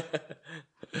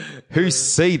 who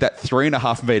see that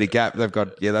 3.5 meter gap. They've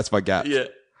got, yeah, that's my gap. Yeah.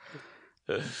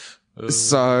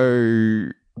 So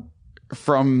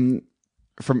from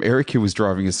Eric, who was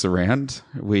driving us around,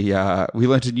 we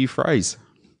learnt a new phrase.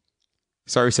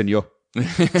 Sorry, senor.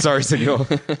 Sorry, senor.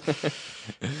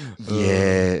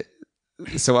 Yeah.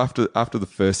 So after the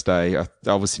first day,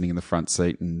 I was sitting in the front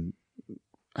seat, and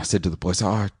I said to the boys,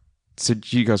 so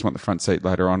do you guys want the front seat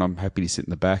later on? I'm happy to sit in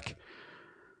the back.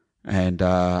 And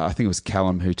I think it was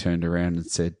Callum who turned around and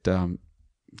said, no,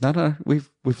 we've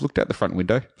looked out the front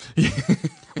window.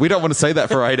 We don't want to say that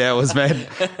for 8 hours, man.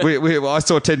 I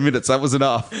saw 10 minutes. That was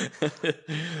enough.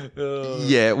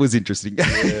 Yeah, it was interesting. But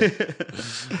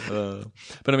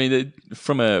I mean,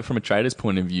 from a trader's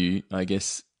point of view, I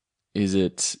guess,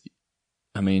 step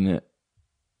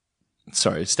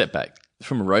back.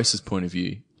 From a roaster's point of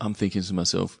view, I'm thinking to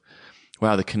myself,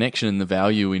 wow, the connection and the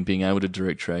value in being able to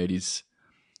direct trade is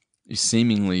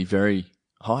seemingly very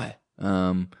high.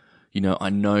 I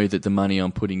know that the money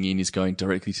I'm putting in is going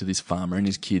directly to this farmer and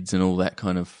his kids and all that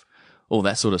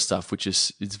sort of stuff, which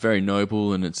it's very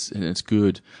noble and it's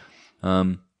good.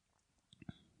 But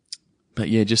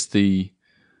yeah, it's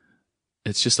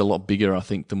just a lot bigger, I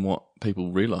think, than what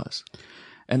people realize.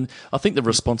 And I think the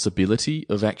responsibility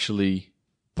of actually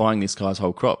buying this guy's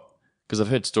whole crop, because I've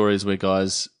heard stories where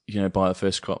guys, buy the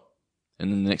first crop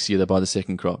and then the next year they buy the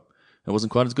second crop. It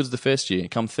wasn't quite as good as the first year.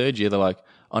 Come third year, they're like,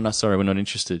 oh no, sorry, we're not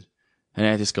interested. And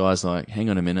now this guy's like, hang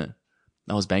on a minute.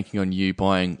 I was banking on you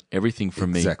buying everything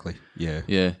from me. Exactly. Yeah.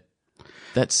 Yeah.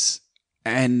 That's...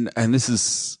 And this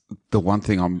is the one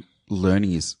thing I'm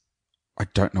learning is I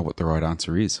don't know what the right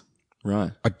answer is.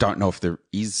 Right. I don't know if there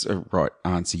is a right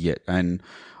answer yet. And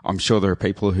I'm sure there are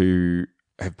people who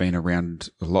have been around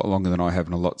a lot longer than I have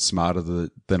and a lot smarter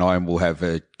than I am will have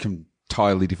a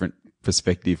entirely different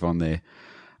perspective on there.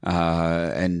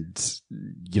 And,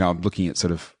 I'm looking at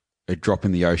sort of a drop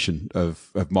in the ocean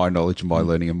of my knowledge and my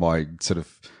learning and my sort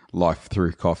of life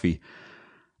through coffee.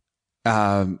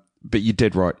 But you're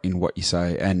dead right in what you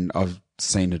say. And I've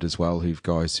seen it as well,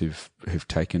 guys who've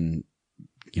taken,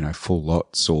 full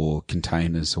lots or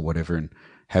containers or whatever and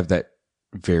have that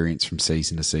variance from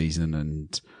season to season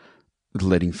and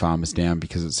letting farmers down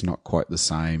because it's not quite the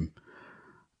same.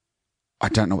 I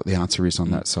don't know what the answer is on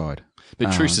that side.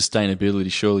 But true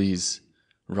sustainability surely is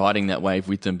riding that wave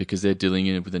with them because they're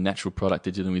dealing with a natural product.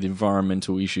 They're dealing with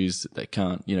environmental issues that they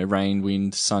can't, rain,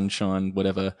 wind, sunshine,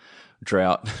 whatever,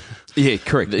 drought. Yeah,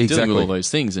 correct. They're exactly. dealing with all those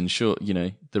things. And sure,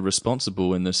 the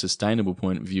responsible and the sustainable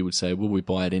point of view would say, well, we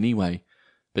buy it anyway.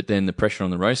 But then the pressure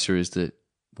on the roaster is that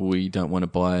we don't want to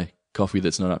buy coffee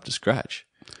that's not up to scratch.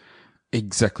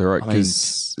 Exactly right.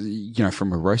 Because,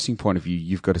 from a roasting point of view,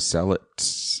 you've got to sell it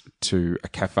to a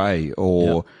cafe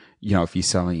or, if you're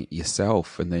selling it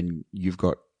yourself and then you've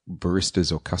got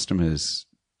baristas or customers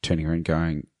turning around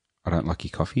going, I don't like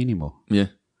your coffee anymore. Yeah.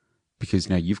 Because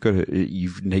now you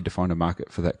need to find a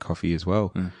market for that coffee as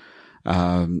well.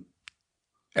 And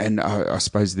I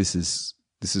suppose this is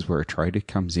where a trader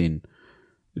comes in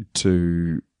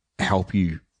to help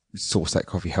you source that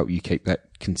coffee, help you keep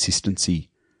that consistency,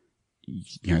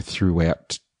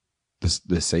 throughout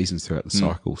the seasons, throughout the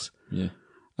cycles. Yeah.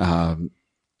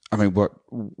 I mean, what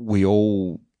we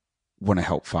all want to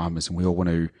help farmers, and we all want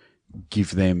to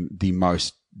give them the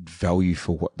most value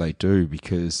for what they do,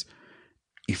 because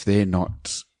if they're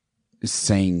not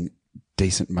seeing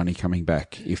decent money coming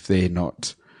back, if they're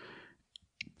not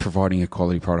providing a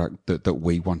quality product that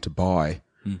we want to buy,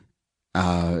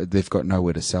 they've got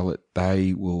nowhere to sell it.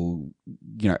 They will,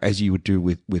 as you would do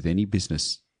with any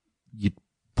business, you'd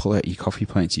pull out your coffee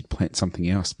plants, you'd plant something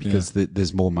else, because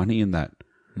there's more money in that.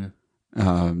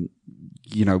 Yeah.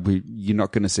 You're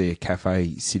not going to see a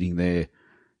cafe sitting there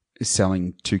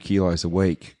selling 2 kilos a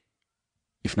week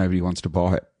if nobody wants to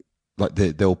buy it. Like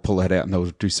they'll pull that out and they'll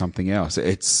do something else.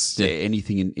 It's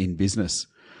anything in business.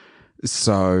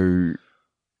 So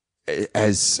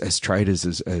as traders,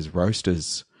 as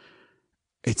roasters,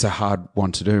 it's a hard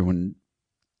one to do, and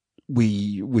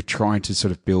we're trying to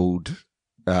sort of build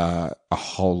a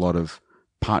whole lot of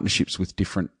partnerships with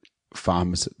different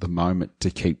farmers at the moment to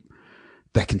keep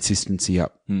that consistency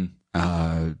up,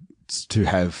 to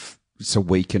have, so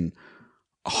we can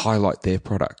highlight their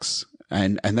products,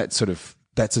 and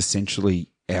that's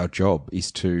essentially our job,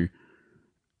 is to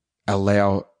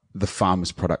allow the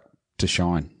farmer's product to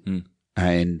shine,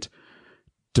 and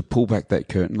to pull back that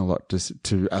curtain a lot,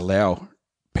 to allow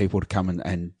people to come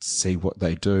and see what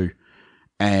they do,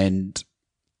 and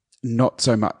not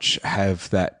so much have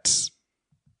that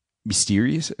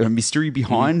mystery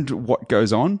behind what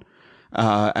goes on.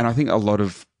 And I think a lot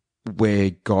of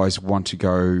where guys want to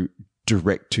go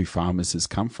direct to farmers has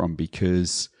come from,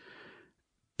 because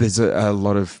there's a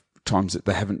lot of times that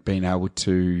they haven't been able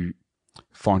to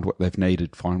find what they've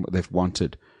needed, find what they've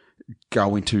wanted,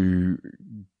 go into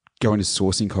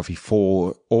sourcing coffee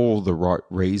for all the right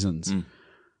reasons.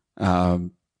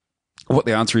 What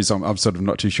the answer is, I'm sort of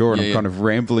not too sure, and I'm kind of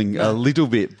rambling a little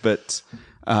bit, but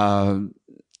I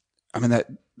mean, that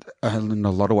in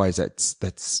a lot of ways,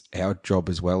 that's our job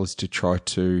as well, is to try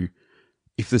to,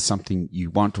 if there's something you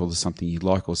want, or there's something you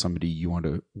like, or somebody you want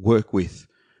to work with,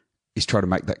 is try to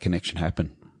make that connection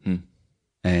happen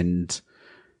and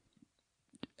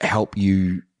help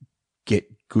you get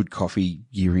good coffee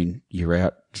year in, year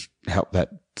out, help that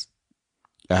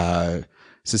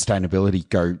sustainability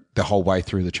go the whole way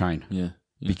through the chain. Yeah.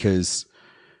 Because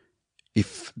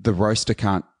if the roaster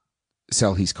can't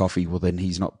sell his coffee, well, then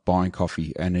he's not buying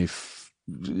coffee. And if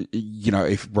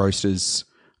roasters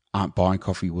aren't buying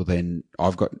coffee, well, then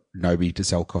I've got nobody to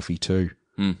sell coffee to,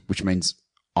 which means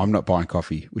I'm not buying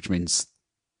coffee, which means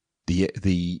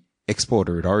the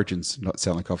exporter at Origin's not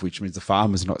selling coffee, which means the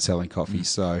farmer's not selling coffee.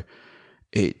 So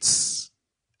it's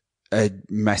a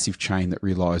massive chain that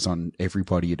relies on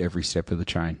everybody at every step of the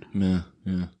chain. Yeah,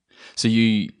 yeah. So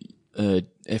you,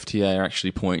 FTA, are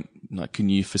actually can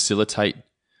you facilitate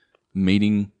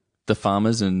meeting the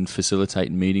farmers and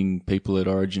facilitate meeting people at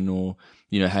Origin, or,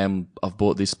 hey, I've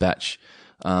bought this batch,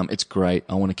 it's great,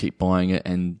 I want to keep buying it,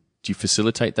 and do you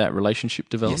facilitate that relationship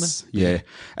development? Yes, yeah.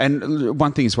 And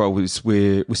one thing as well is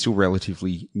we're still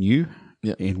relatively new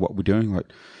in what we're doing.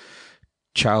 Like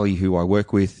Charlie, who I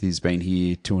work with, has been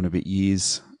here 2 and a bit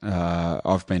years.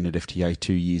 I've been at FTA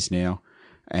 2 years now,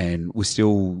 and we're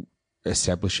still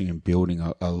establishing and building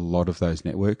a lot of those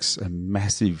networks. A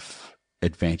massive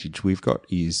advantage we've got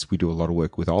is we do a lot of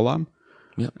work with Olam,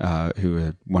 who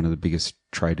are one of the biggest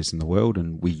traders in the world,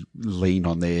 and we lean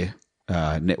on their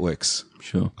networks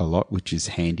a lot, which is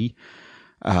handy.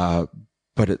 But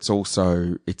it's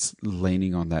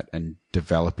leaning on that and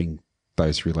developing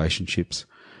those relationships.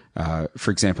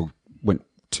 For example, went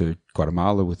to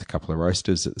Guatemala with a couple of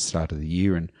roasters at the start of the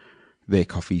year, and their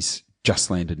coffee's just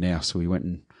landed now. So we went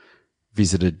and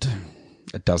visited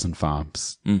a dozen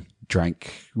farms,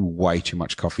 drank way too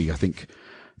much coffee. I think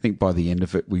by the end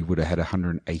of it, we would have had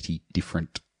 180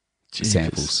 different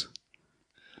samples,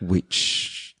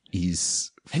 which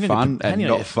is fun and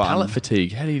not fun. Palate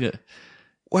fatigue. How do you do?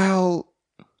 Well,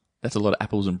 that's a lot of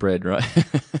apples and bread, right?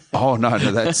 Oh no,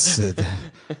 that's no.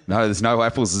 There's no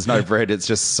apples. There's no bread. It's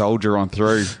just soldier on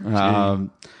through.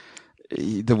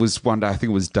 There was one day, I think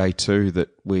it was day 2, that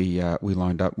we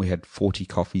lined up. We had 40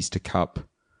 coffees to cup,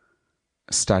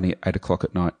 starting at 8:00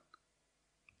 at night.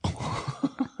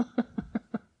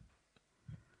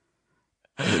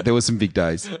 There were some big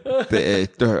days. I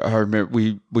remember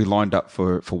we lined up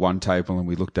for one table, and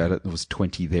we looked at it. There was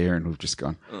 20 there, and we've just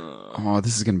gone, oh,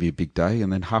 this is going to be a big day.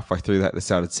 And then halfway through that, they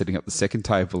started setting up the second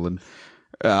table, and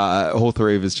all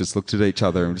 3 of us just looked at each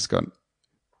other and just gone,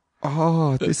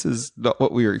 oh, this is not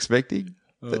what we were expecting.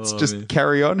 Let's just man.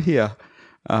 carry on here.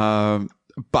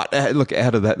 But look,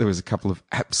 out of that, there was a couple of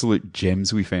absolute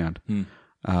gems we found.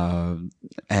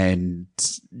 And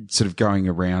sort of going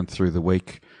around through the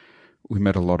week, we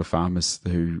met a lot of farmers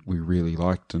who we really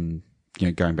liked. And,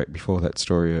 going back before that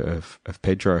story of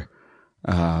Pedro,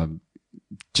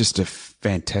 just a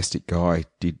fantastic guy,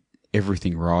 did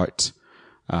everything right.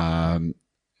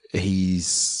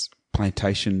 His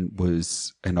plantation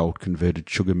was an old converted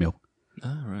sugar mill.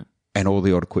 Oh, right. And all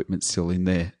the old equipment's still in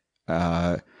there.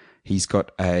 He's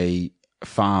got a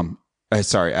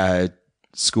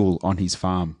school on his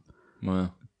farm.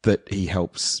 Wow. That he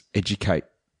helps educate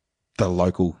the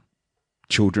local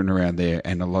children around there,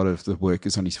 and a lot of the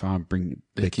workers on his farm bring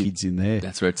their kids in there.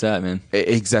 That's where it's at, man.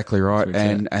 Exactly right.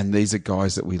 And these are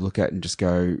guys that we look at and just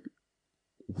go,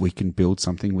 we can build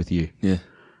something with you. Yeah.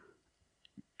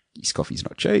 His coffee's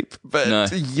not cheap, but No.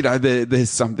 there's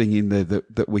something in there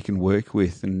that we can work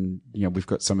with, and we've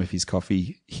got some of his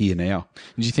coffee here now.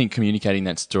 Do you think communicating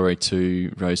that story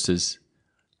to roasters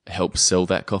helps sell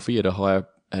that coffee at a higher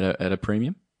at a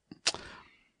premium?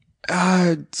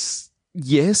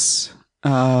 Yes,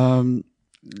 and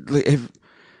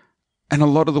a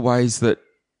lot of the ways that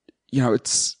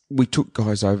we took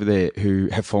guys over there who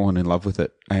have fallen in love with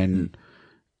it, and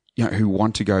who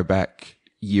want to go back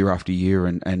year after year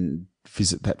and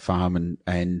visit that farm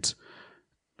and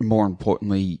more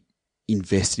importantly,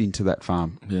 invest into that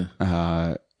farm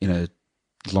in a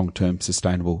long-term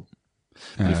sustainable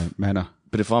manner.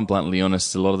 But if I'm bluntly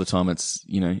honest, a lot of the time it's,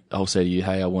 I'll say to you,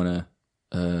 hey, I want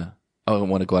a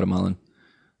Guatemalan.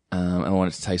 I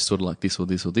want it to taste sort of like this or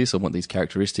this or this. I want these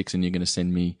characteristics, and you're going to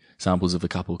send me samples of a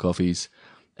couple of coffees,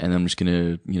 and I'm just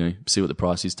going to, see what the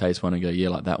price is, taste one and go, yeah,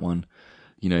 like that one.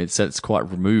 It's quite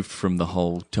removed from the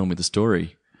whole tell me the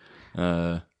story.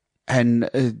 And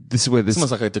this is where it's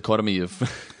almost like a dichotomy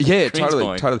of yeah,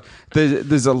 totally.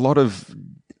 There's a lot of,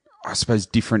 I suppose,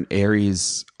 different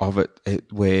areas of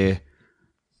it where,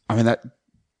 that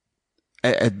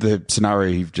the scenario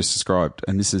you've just described,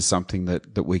 and this is something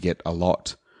that we get a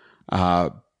lot.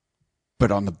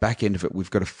 But on the back end of it, we've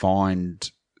got to find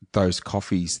those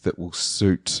coffees that will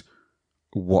suit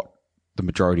what the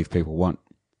majority of people want.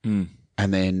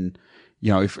 And then,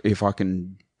 if I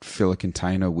can fill a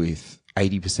container with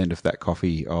 80% of that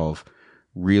coffee of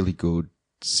really good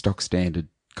stock standard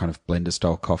kind of blender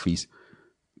style coffees,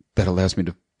 that allows me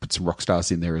to put some rock stars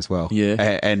in there as well.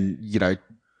 Yeah. And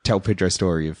tell Pedro's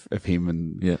story of him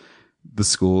and the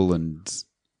school, and,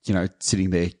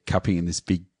 sitting there cupping in this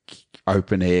big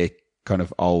open air kind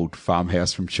of old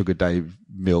farmhouse from Sugar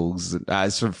Mill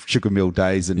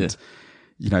days, and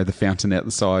the fountain out the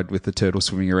side with the turtle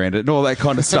swimming around it and all that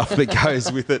kind of stuff that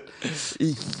goes with it.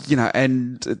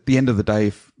 And at the end of the day,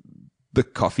 if the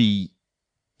coffee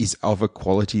is of a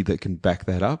quality that can back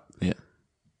that up,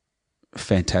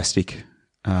 fantastic.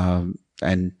 And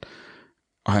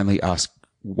I only ask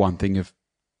one thing of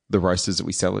the roasters that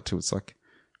we sell it to. It's like,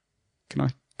 can I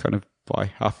kind of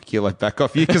buy half a kilo back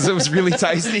off you because it was really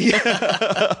tasty? I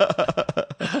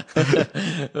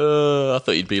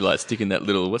thought you'd be like sticking that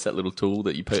what's that little tool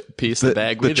that you pierce the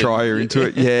bag with? The trier into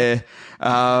it, yeah.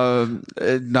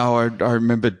 No, I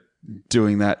remember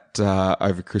doing that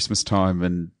over Christmas time,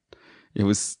 and it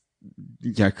was,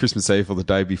 Christmas Eve or the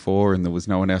day before, and there was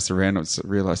no one else around. I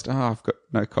realised, I've got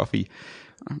no coffee.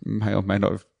 I may or may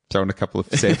not have thrown a couple of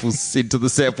samples into the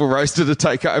sample roaster to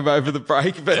take home over the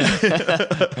break, but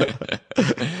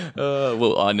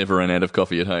well, I never ran out of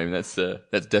coffee at home. That's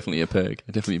definitely a perk.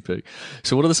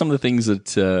 So what are some of the things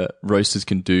that roasters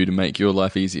can do to make your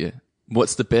life easier?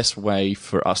 What's the best way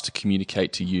for us to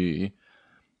communicate to you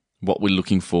what we're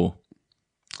looking for,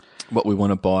 what we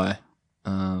want to buy?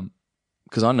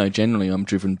 Because I know generally I'm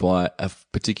driven by a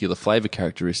particular flavour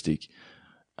characteristic,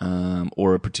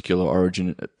 or a particular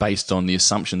origin based on the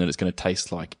assumption that it's going to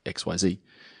taste like XYZ.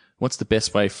 What's the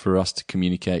best way for us to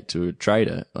communicate to a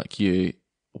trader like you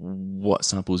what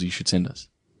samples you should send us?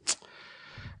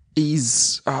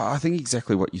 I think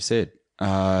exactly what you said,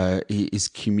 is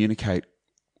communicate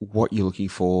what you're looking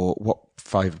for, what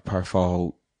flavour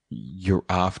profile you're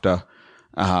after,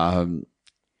 how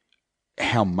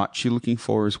much you're looking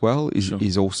for as well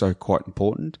is also quite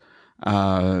important,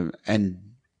 and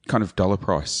kind of dollar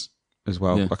price as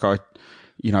well. Yeah. Like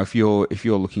if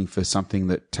you're looking for something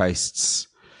that tastes,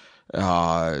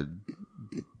 let's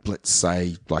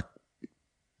say like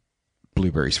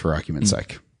blueberries for argument's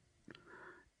sake,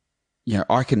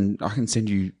 I can send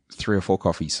you 3 or 4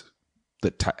 coffees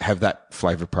that have that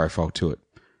flavor profile to it,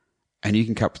 and you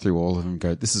can cut through all of them and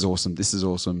go, this is awesome, this is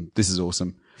awesome, this is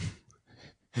awesome.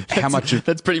 how much of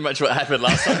That's pretty much what happened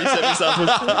last time you sent me something.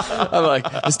 I'm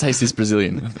like, let's taste this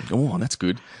Brazilian. I think, oh, that's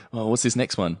good. Oh, what's this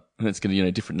next one? And it's going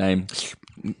to, different name.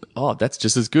 Oh, that's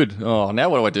just as good. Oh, now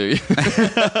what do I do?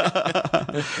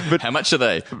 But how much are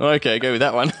they? Okay, go with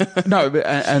that one. No, but,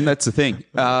 and that's the thing.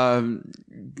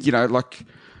 Like,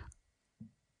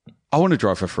 I want to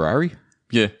drive a Ferrari.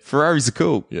 Yeah. Ferraris are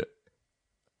cool. Yeah.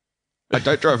 I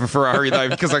don't drive a Ferrari though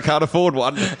because I can't afford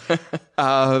one.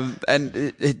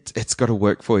 And it's got to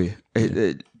work for you.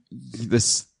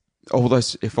 If all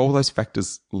those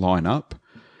factors line up,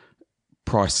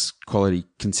 price, quality,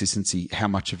 consistency, how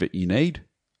much of it you need,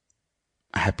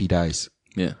 happy days.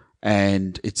 Yeah.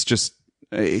 And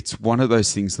it's one of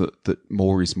those things that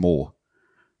more is more.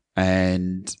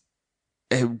 And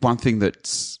one thing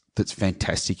that's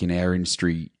fantastic in our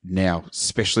industry now,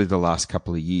 especially the last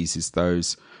couple of years, is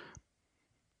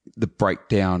the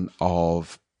breakdown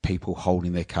of people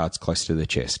holding their cards close to their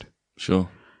chest. Sure.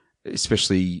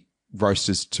 Especially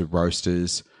roasters to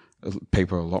roasters.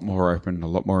 People are a lot more open, a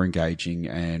lot more engaging,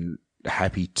 and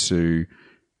happy to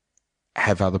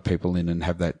have other people in and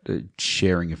have that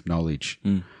sharing of knowledge.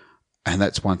 Mm. And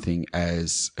that's one thing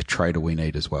as a trader we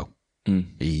need as well.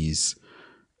 Is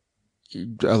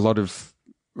a lot of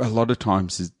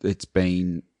times it's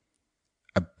been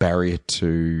a barrier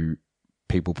to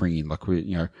people bringing, like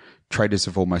traders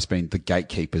have almost been the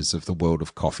gatekeepers of the world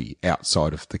of coffee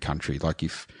outside of the country.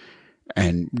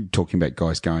 And talking about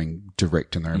guys going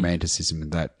direct and the romanticism,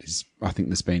 and that is, I think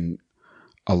there's been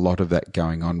a lot of that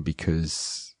going on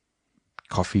because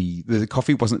the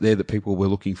coffee wasn't there that people were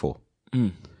looking for.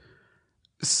 Mm.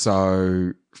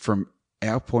 So from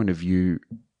our point of view,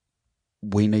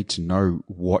 we need to know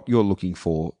what you're looking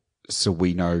for so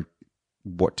we know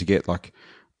what to get. Like,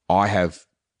 I have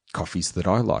coffees that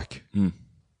I like. Mm.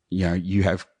 You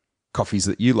have coffees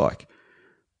that you like,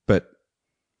 but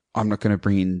I'm not going to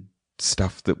bring in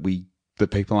stuff that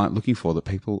people aren't looking for, that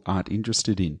people aren't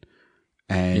interested in.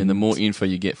 And the more info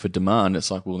you get for demand,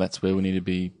 it's like, well, that's where we need to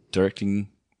be directing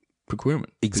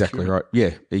procurement. Exactly right.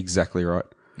 Yeah, exactly right.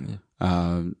 Yeah.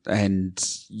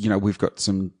 We've got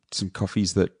some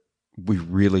coffees that we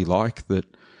really like that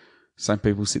some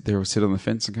people sit there or sit on the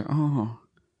fence and go, oh,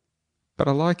 but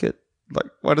I like it.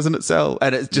 Like, why doesn't it sell?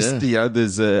 And it's just,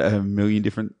 there's a million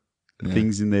different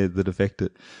things in there that affect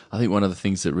it. I think one of the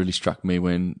things that really struck me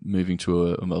when moving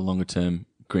to a longer term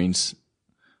greens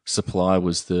supply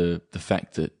was the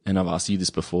fact that, and I've asked you this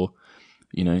before,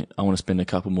 I want to spend a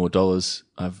couple more dollars.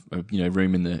 I've,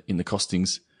 room in the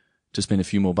costings to spend a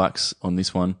few more bucks on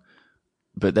this one,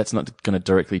 but that's not going to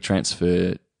directly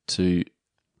transfer to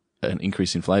an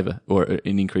increase in flavor or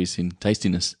an increase in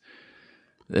tastiness.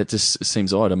 That just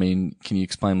seems odd. I mean, can you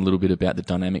explain a little bit about the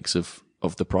dynamics of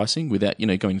the pricing without,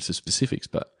 going into specifics,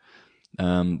 but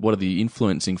what are the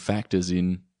influencing factors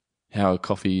in how a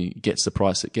coffee gets the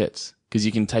price it gets? Because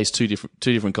you can taste two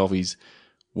different coffees.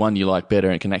 One you like better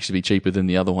and it can actually be cheaper than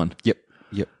the other one. Yep.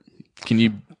 Can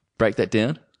you break that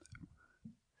down?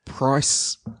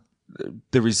 Price,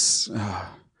 there is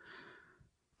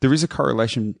a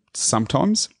correlation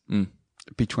sometimes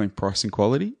between price and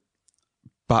quality,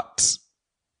 but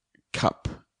cup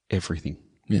everything.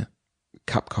 Yeah.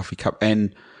 Cup coffee, cup.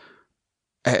 And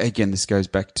again, this goes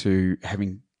back to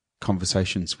having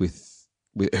conversations with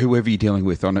whoever you're dealing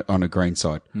with on a grain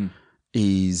side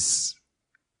is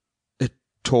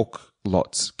talk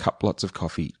lots, cup lots of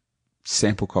coffee,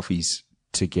 sample coffees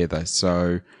together.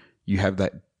 So you have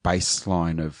that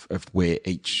baseline of where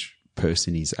each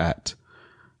person is at.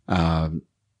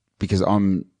 Because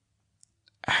I'm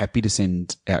happy to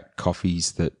send out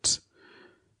coffees that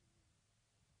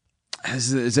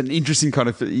is an interesting kind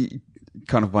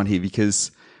of one here,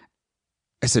 because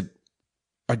I said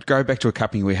I'd go back to a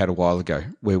cupping we had a while ago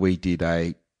where we did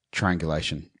a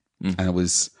triangulation, and it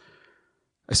was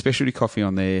a specialty coffee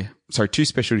on there. Sorry, 2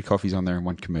 specialty coffees on there and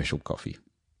 1 commercial coffee.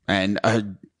 And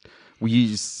we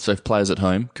used... So for players at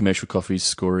home, commercial coffees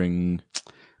scoring...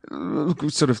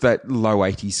 sort of that low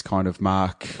 80s kind of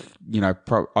mark,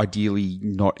 ideally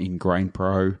not in Grain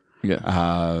Pro.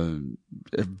 Yeah.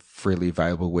 Freely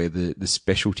available, where the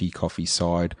specialty coffee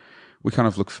side, we kind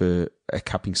of look for a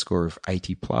cupping score of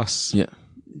 80 plus. Yeah.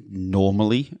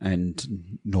 Normally,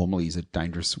 and normally is a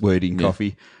dangerous word in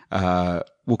coffee.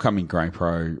 Will come in Grain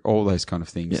Pro, all those kind of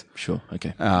things. Yeah, sure.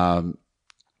 Okay.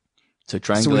 So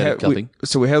triangulated cupping.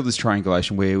 So we held this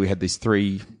triangulation where we had these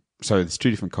 3, so there's 2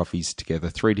 different coffees together,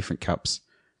 3 different cups.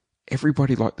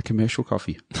 Everybody liked the commercial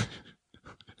coffee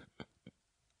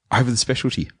over the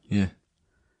specialty. Yeah.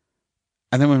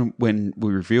 And then when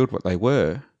we revealed what they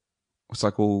were, it was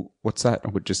like, well, what's that? I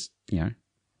would just,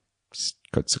 just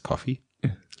got some coffee.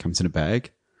 Yeah. Comes in a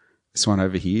bag. This one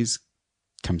over here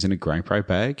comes in a Grain Pro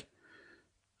bag,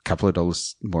 a couple of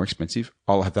dollars more expensive.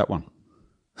 I'll have that one.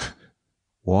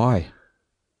 Why?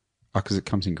 Because it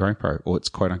comes in Grain Pro, or it's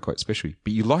quote unquote specialty.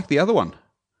 But you like the other one.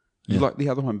 You like the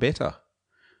other one better.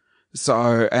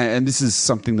 So, and this is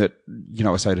something that,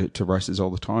 I say to roasters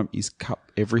all the time, is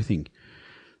cup everything.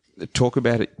 Talk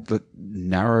about it,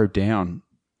 narrow down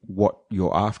what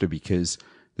you're after, because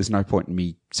there's no point in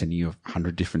me sending you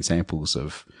 100 different samples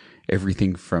of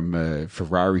everything from a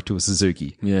Ferrari to a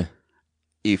Suzuki. Yeah.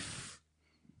 If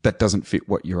that doesn't fit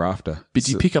what you're after. But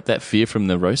do you pick up that fear from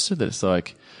the roaster that it's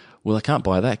like, well, I can't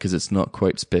buy that because it's not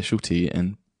quote specialty,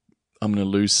 and I'm going to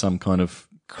lose some kind of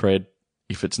cred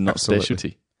if it's not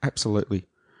specialty? Absolutely.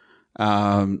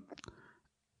 And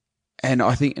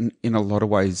I think in a lot of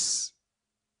ways,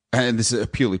 and this is a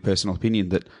purely personal opinion,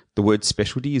 that the word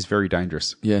specialty is very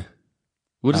dangerous. Yeah.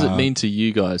 What does it mean to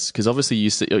you guys? Because obviously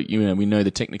we know the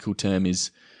technical term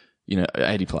is,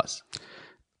 80 plus.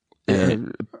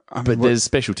 But there's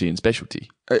specialty and specialty.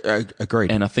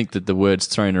 Agreed. And I think that the word's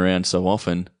thrown around so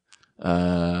often,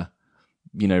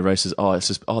 roasters, it's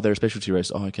just, they're a specialty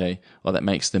roaster. Oh, okay. Oh, that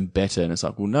makes them better. And it's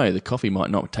like, well, no, the coffee might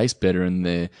not taste better, and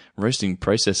their roasting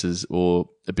processes or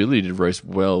ability to roast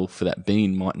well for that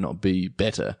bean might not be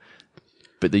better,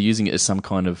 but they're using it as some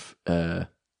kind of,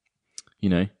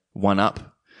 one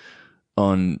up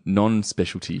on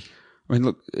non-specialty. I mean,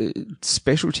 look,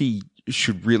 specialty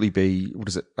should really be,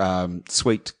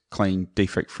 sweet, clean,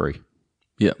 defect-free.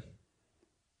 Yeah.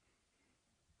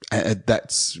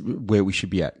 That's where we should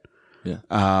be at. Yeah.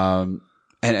 And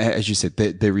as you said,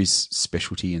 there is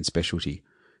specialty and specialty.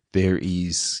 There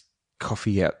is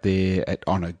coffee out there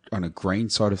on a green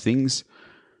side of things.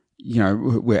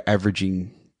 We're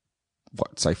averaging,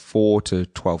 say $4 to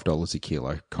 $12 a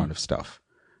kilo kind of stuff.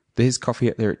 There's coffee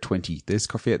out there at 20. There's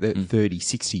coffee out there at 30,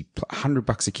 60,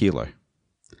 $100 a kilo.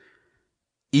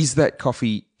 Is that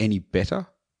coffee any better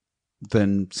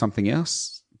than something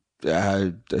else?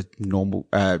 Normal,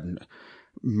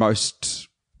 most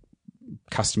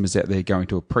customers out there are going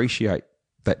to appreciate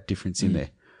that difference in there.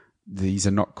 These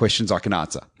are not questions I can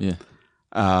answer. Yeah.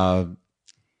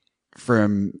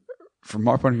 From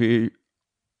my point of view,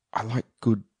 I like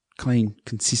good, clean,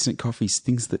 consistent coffees,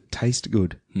 things that taste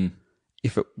good.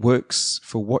 If it works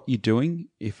for what you're doing,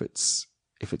 if it's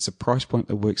a price point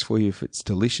that works for you, if it's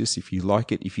delicious, if you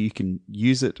like it, if you can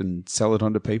use it and sell it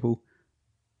on to people,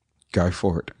 go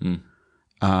for it.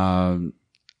 And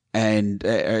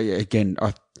again,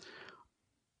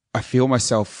 I feel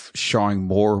myself shying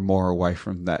more and more away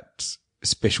from that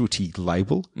specialty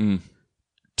label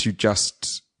to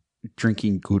just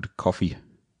drinking good coffee.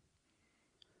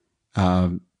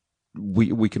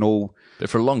 We can all... But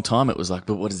for a long time it was like,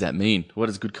 but what does that mean? What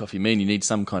does good coffee mean? You need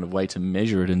some kind of way to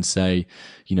measure it and say,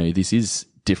 this is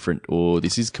different, or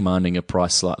this is commanding a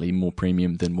price slightly more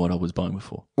premium than what I was buying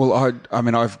before. Well, I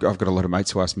mean, I've got a lot of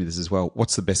mates who ask me this as well.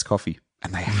 What's the best coffee?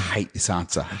 And they hate this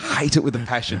answer. Hate it with a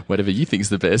passion. Whatever you think's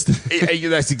the best. Yeah,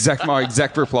 that's my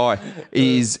exact reply.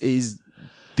 Is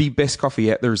the best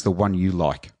coffee out there is the one you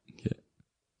like. Yeah.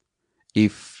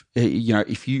 If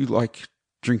you like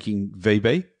drinking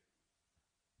VB,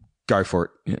 go for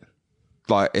it. Yeah.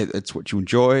 Like it's what you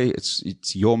enjoy.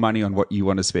 It's your money on what you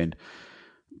want to spend.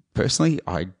 Personally,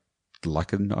 I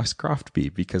like a nice craft beer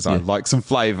because I like some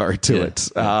flavor to it.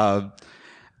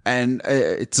 And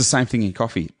it's the same thing in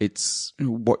coffee. It's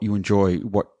what you enjoy,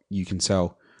 what you can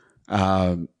sell.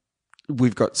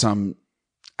 We've got some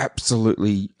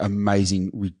absolutely amazing,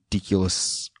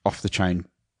 ridiculous, off-the-chain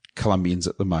Colombians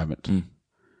at the moment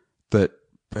that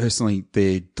personally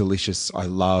they're delicious. I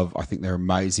think they're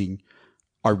amazing.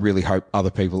 I really hope other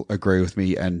people agree with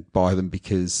me and buy them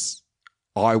because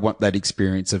I want that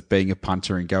experience of being a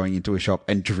punter and going into a shop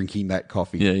and drinking that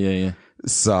coffee. Yeah.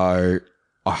 So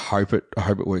I hope it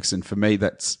works. And for me,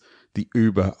 that's the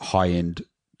uber high end,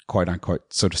 quote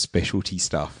unquote, sort of specialty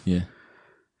stuff. Yeah.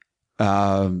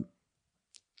 I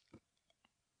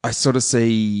sort of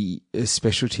see a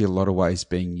specialty a lot of ways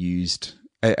being used,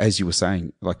 as you were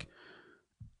saying, like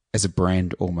as a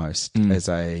brand almost, as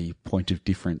a point of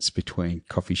difference between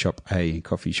coffee shop A and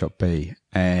coffee shop B,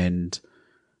 and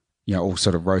all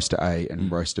sort of roaster A and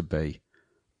roaster B.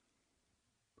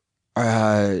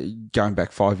 Going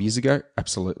back 5 years ago,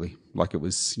 absolutely. Like it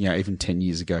was, even 10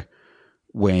 years ago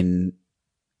when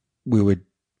we were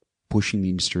pushing the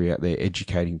industry out there,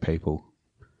 educating people.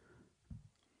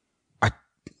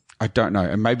 I don't know.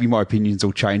 And maybe my opinions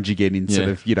will change again in sort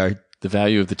of, the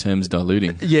value of the term's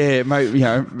diluting. Yeah, maybe,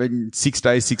 in 6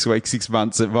 days, 6 weeks, 6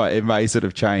 months, it may sort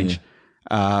of change.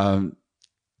 Yeah.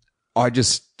 I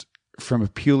just, from a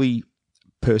purely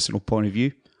personal point of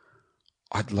view,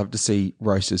 I'd love to see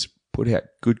roasters put out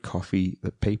good coffee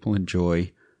that people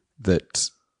enjoy, that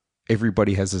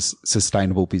everybody has a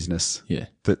sustainable business,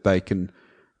 that they can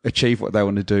achieve what they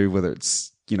want to do, whether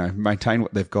it's, maintain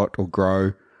what they've got or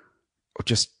grow, or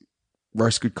just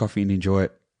roast good coffee and enjoy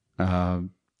it.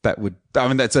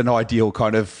 That's an ideal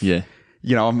kind of,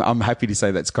 I'm happy to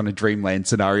say that's kind of dreamland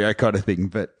scenario kind of thing,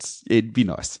 but it'd be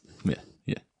nice. Yeah.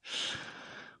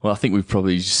 Well, I think we've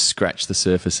probably just scratched the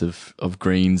surface of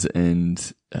greens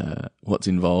and what's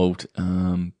involved.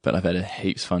 But I've had a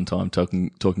heaps fun time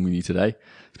talking with you today.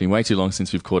 It's been way too long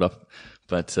since we've caught up.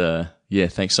 But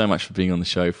thanks so much for being on the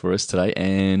show for us today.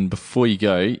 And before you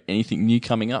go, anything new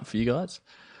coming up for you guys?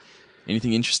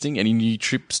 Anything interesting? Any new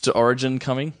trips to Origin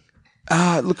coming?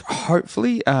 Look,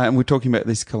 hopefully, and we're talking about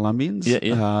these Colombians.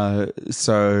 Yeah.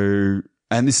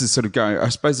 And this is sort of going, I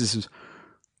suppose this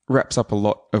wraps up a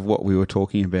lot of what we were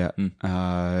talking about.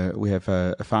 We have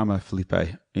a farmer,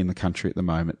 Felipe, in the country at the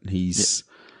moment.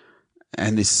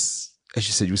 And this, as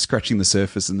you said, you were scratching the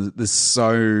surface, and there's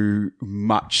so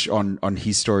much on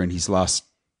his story in his last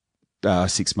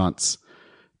 6 months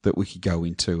that we could go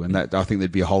into. And that, I think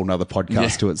there'd be a whole nother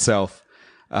podcast to itself.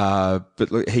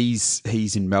 But look, he's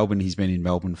in Melbourne. He's been in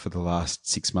Melbourne for the last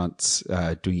 6 months,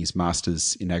 doing his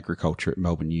masters in agriculture at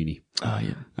Melbourne Uni. Oh,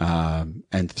 yeah.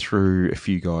 And through a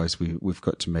few guys, we've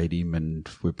got to meet him, and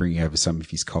we're bringing over some of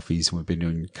his coffees, and we've been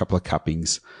doing a couple of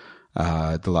cuppings,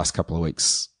 the last couple of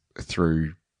weeks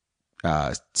through,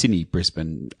 Sydney,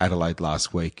 Brisbane, Adelaide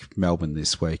last week, Melbourne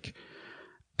this week,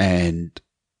 and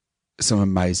some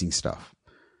amazing stuff.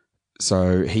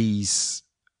 So has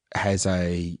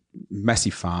a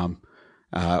massive farm,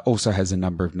 also has a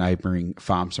number of neighbouring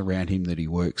farms around him that he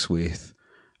works with.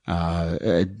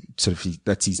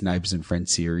 That's his Neighbours and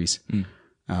Friends series.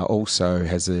 Also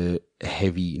has a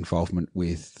heavy involvement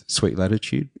with Sweet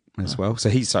Latitude as well. So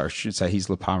he's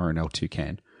La Palma and El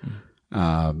Toucan.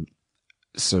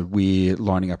 So we're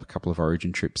lining up a couple of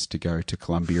Origin trips to go to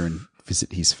Colombia and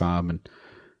visit his farm, and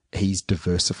he's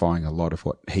diversifying a lot of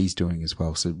what he's doing as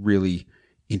well. So really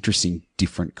interesting,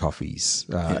 different coffees,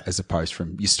 as opposed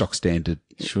from your stock standard,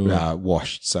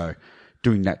 washed. So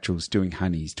doing naturals, doing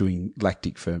honeys, doing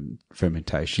lactic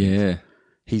fermentation. Yeah.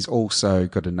 He's also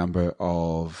got a number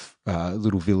of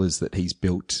little villas that he's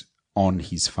built on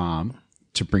his farm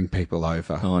to bring people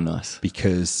over. Oh, nice.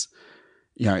 Because,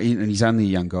 and he's only a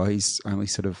young guy. He's only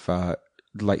sort of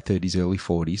late 30s, early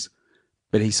 40s.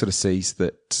 But he sort of sees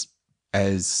that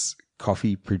as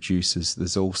coffee producers,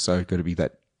 there's also got to be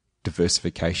that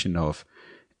diversification of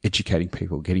educating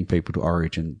people, getting people to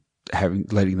Origin,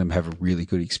 letting them have a really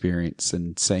good experience,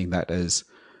 and seeing that as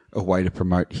a way to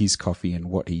promote his coffee and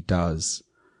what he does.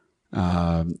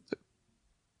 But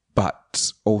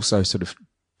also sort of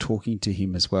talking to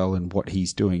him as well, and what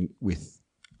he's doing with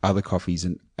other coffees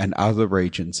and other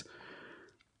regions.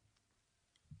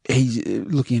 He's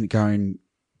looking and going,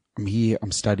 I'm here,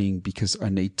 I'm studying because I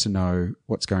need to know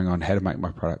what's going on, how to make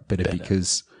my product better.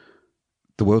 Because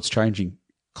the world's changing,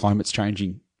 climate's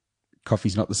changing,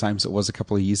 coffee's not the same as it was a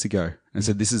couple of years ago. And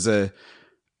so this is a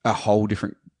whole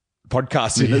different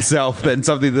podcast in itself than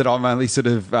something that I'm only sort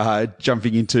of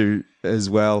jumping into as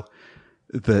well,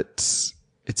 that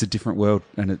it's a different world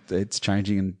and it's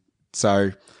changing. And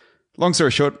so long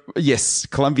story short, yes,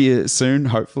 Colombia soon,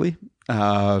 hopefully.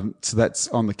 So that's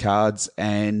on the cards,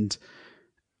 and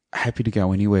happy to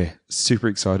go anywhere. Super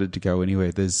excited to go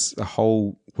anywhere. There's a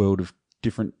whole world of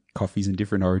different coffees and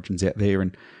different origins out there,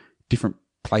 and different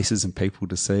places and people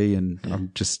to see. And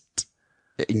I'm just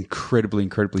incredibly,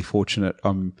 incredibly fortunate.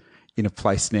 I'm in a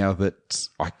place now that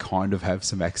I kind of have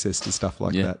some access to stuff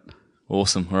like that.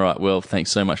 Awesome. All right. Well,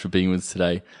 thanks so much for being with us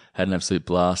today. Had an absolute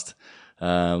blast.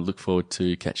 Look forward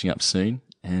to catching up soon.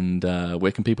 And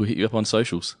where can people hit you up on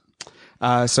socials?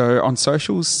 So on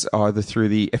socials, either through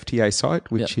the FTA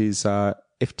site, which is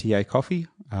FTA Coffee,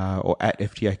 or at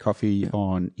FTA Coffee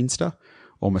on Insta,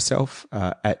 or myself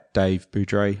at Dave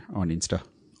Boudre on Insta.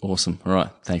 Awesome. All right.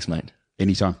 Thanks, mate.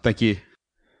 Anytime. Thank you.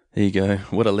 There you go.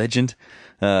 What a legend.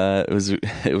 It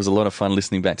was a lot of fun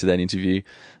listening back to that interview.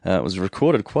 It was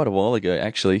recorded quite a while ago,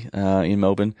 actually, in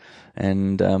Melbourne.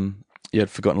 And I'd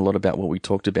forgotten a lot about what we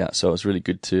talked about. So it was really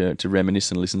good to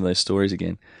reminisce and listen to those stories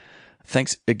again.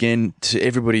 Thanks again to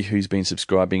everybody who's been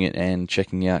subscribing and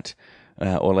checking out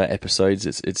all our episodes.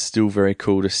 It's still very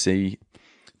cool to see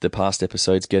the past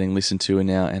episodes getting listened to,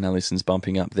 and our listens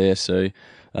bumping up there. So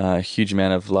a huge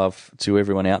amount of love to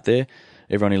everyone out there,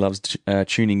 everyone who loves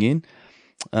tuning in.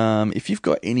 If you've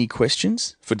got any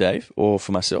questions for Dave or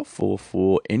for myself or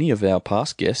for any of our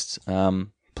past guests,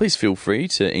 please feel free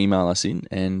to email us in,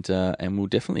 and we'll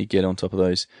definitely get on top of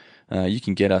those. You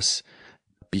can get us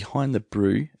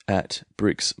behindthebrew at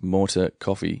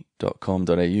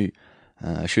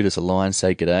bricksmortarcoffee.com.au. Shoot us a line,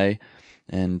 say g'day,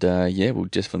 and we'll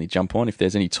definitely jump on. If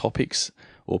there's any topics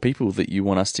or people that you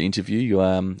want us to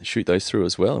interview, shoot those through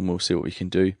as well, and we'll see what we can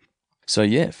do. So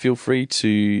feel free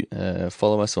to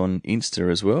follow us on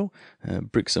Insta as well,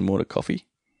 Bricks and Mortar Coffee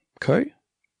Co.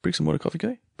 Bricks and Mortar Coffee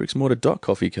Co.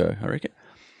 Bricksmortar.coffee co, I reckon.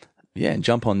 And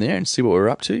jump on there and see what we're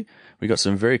up to. We got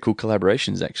some very cool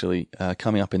collaborations actually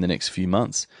coming up in the next few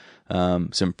months.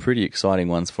 Some pretty exciting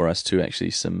ones for us too.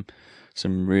 Actually, some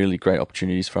really great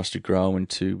opportunities for us to grow and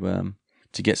to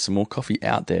get some more coffee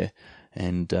out there.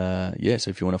 And so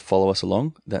if you want to follow us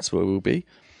along, that's where we'll be.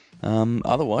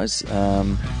 Otherwise,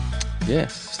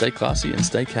 stay classy and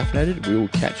stay caffeinated. We will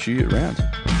catch you around.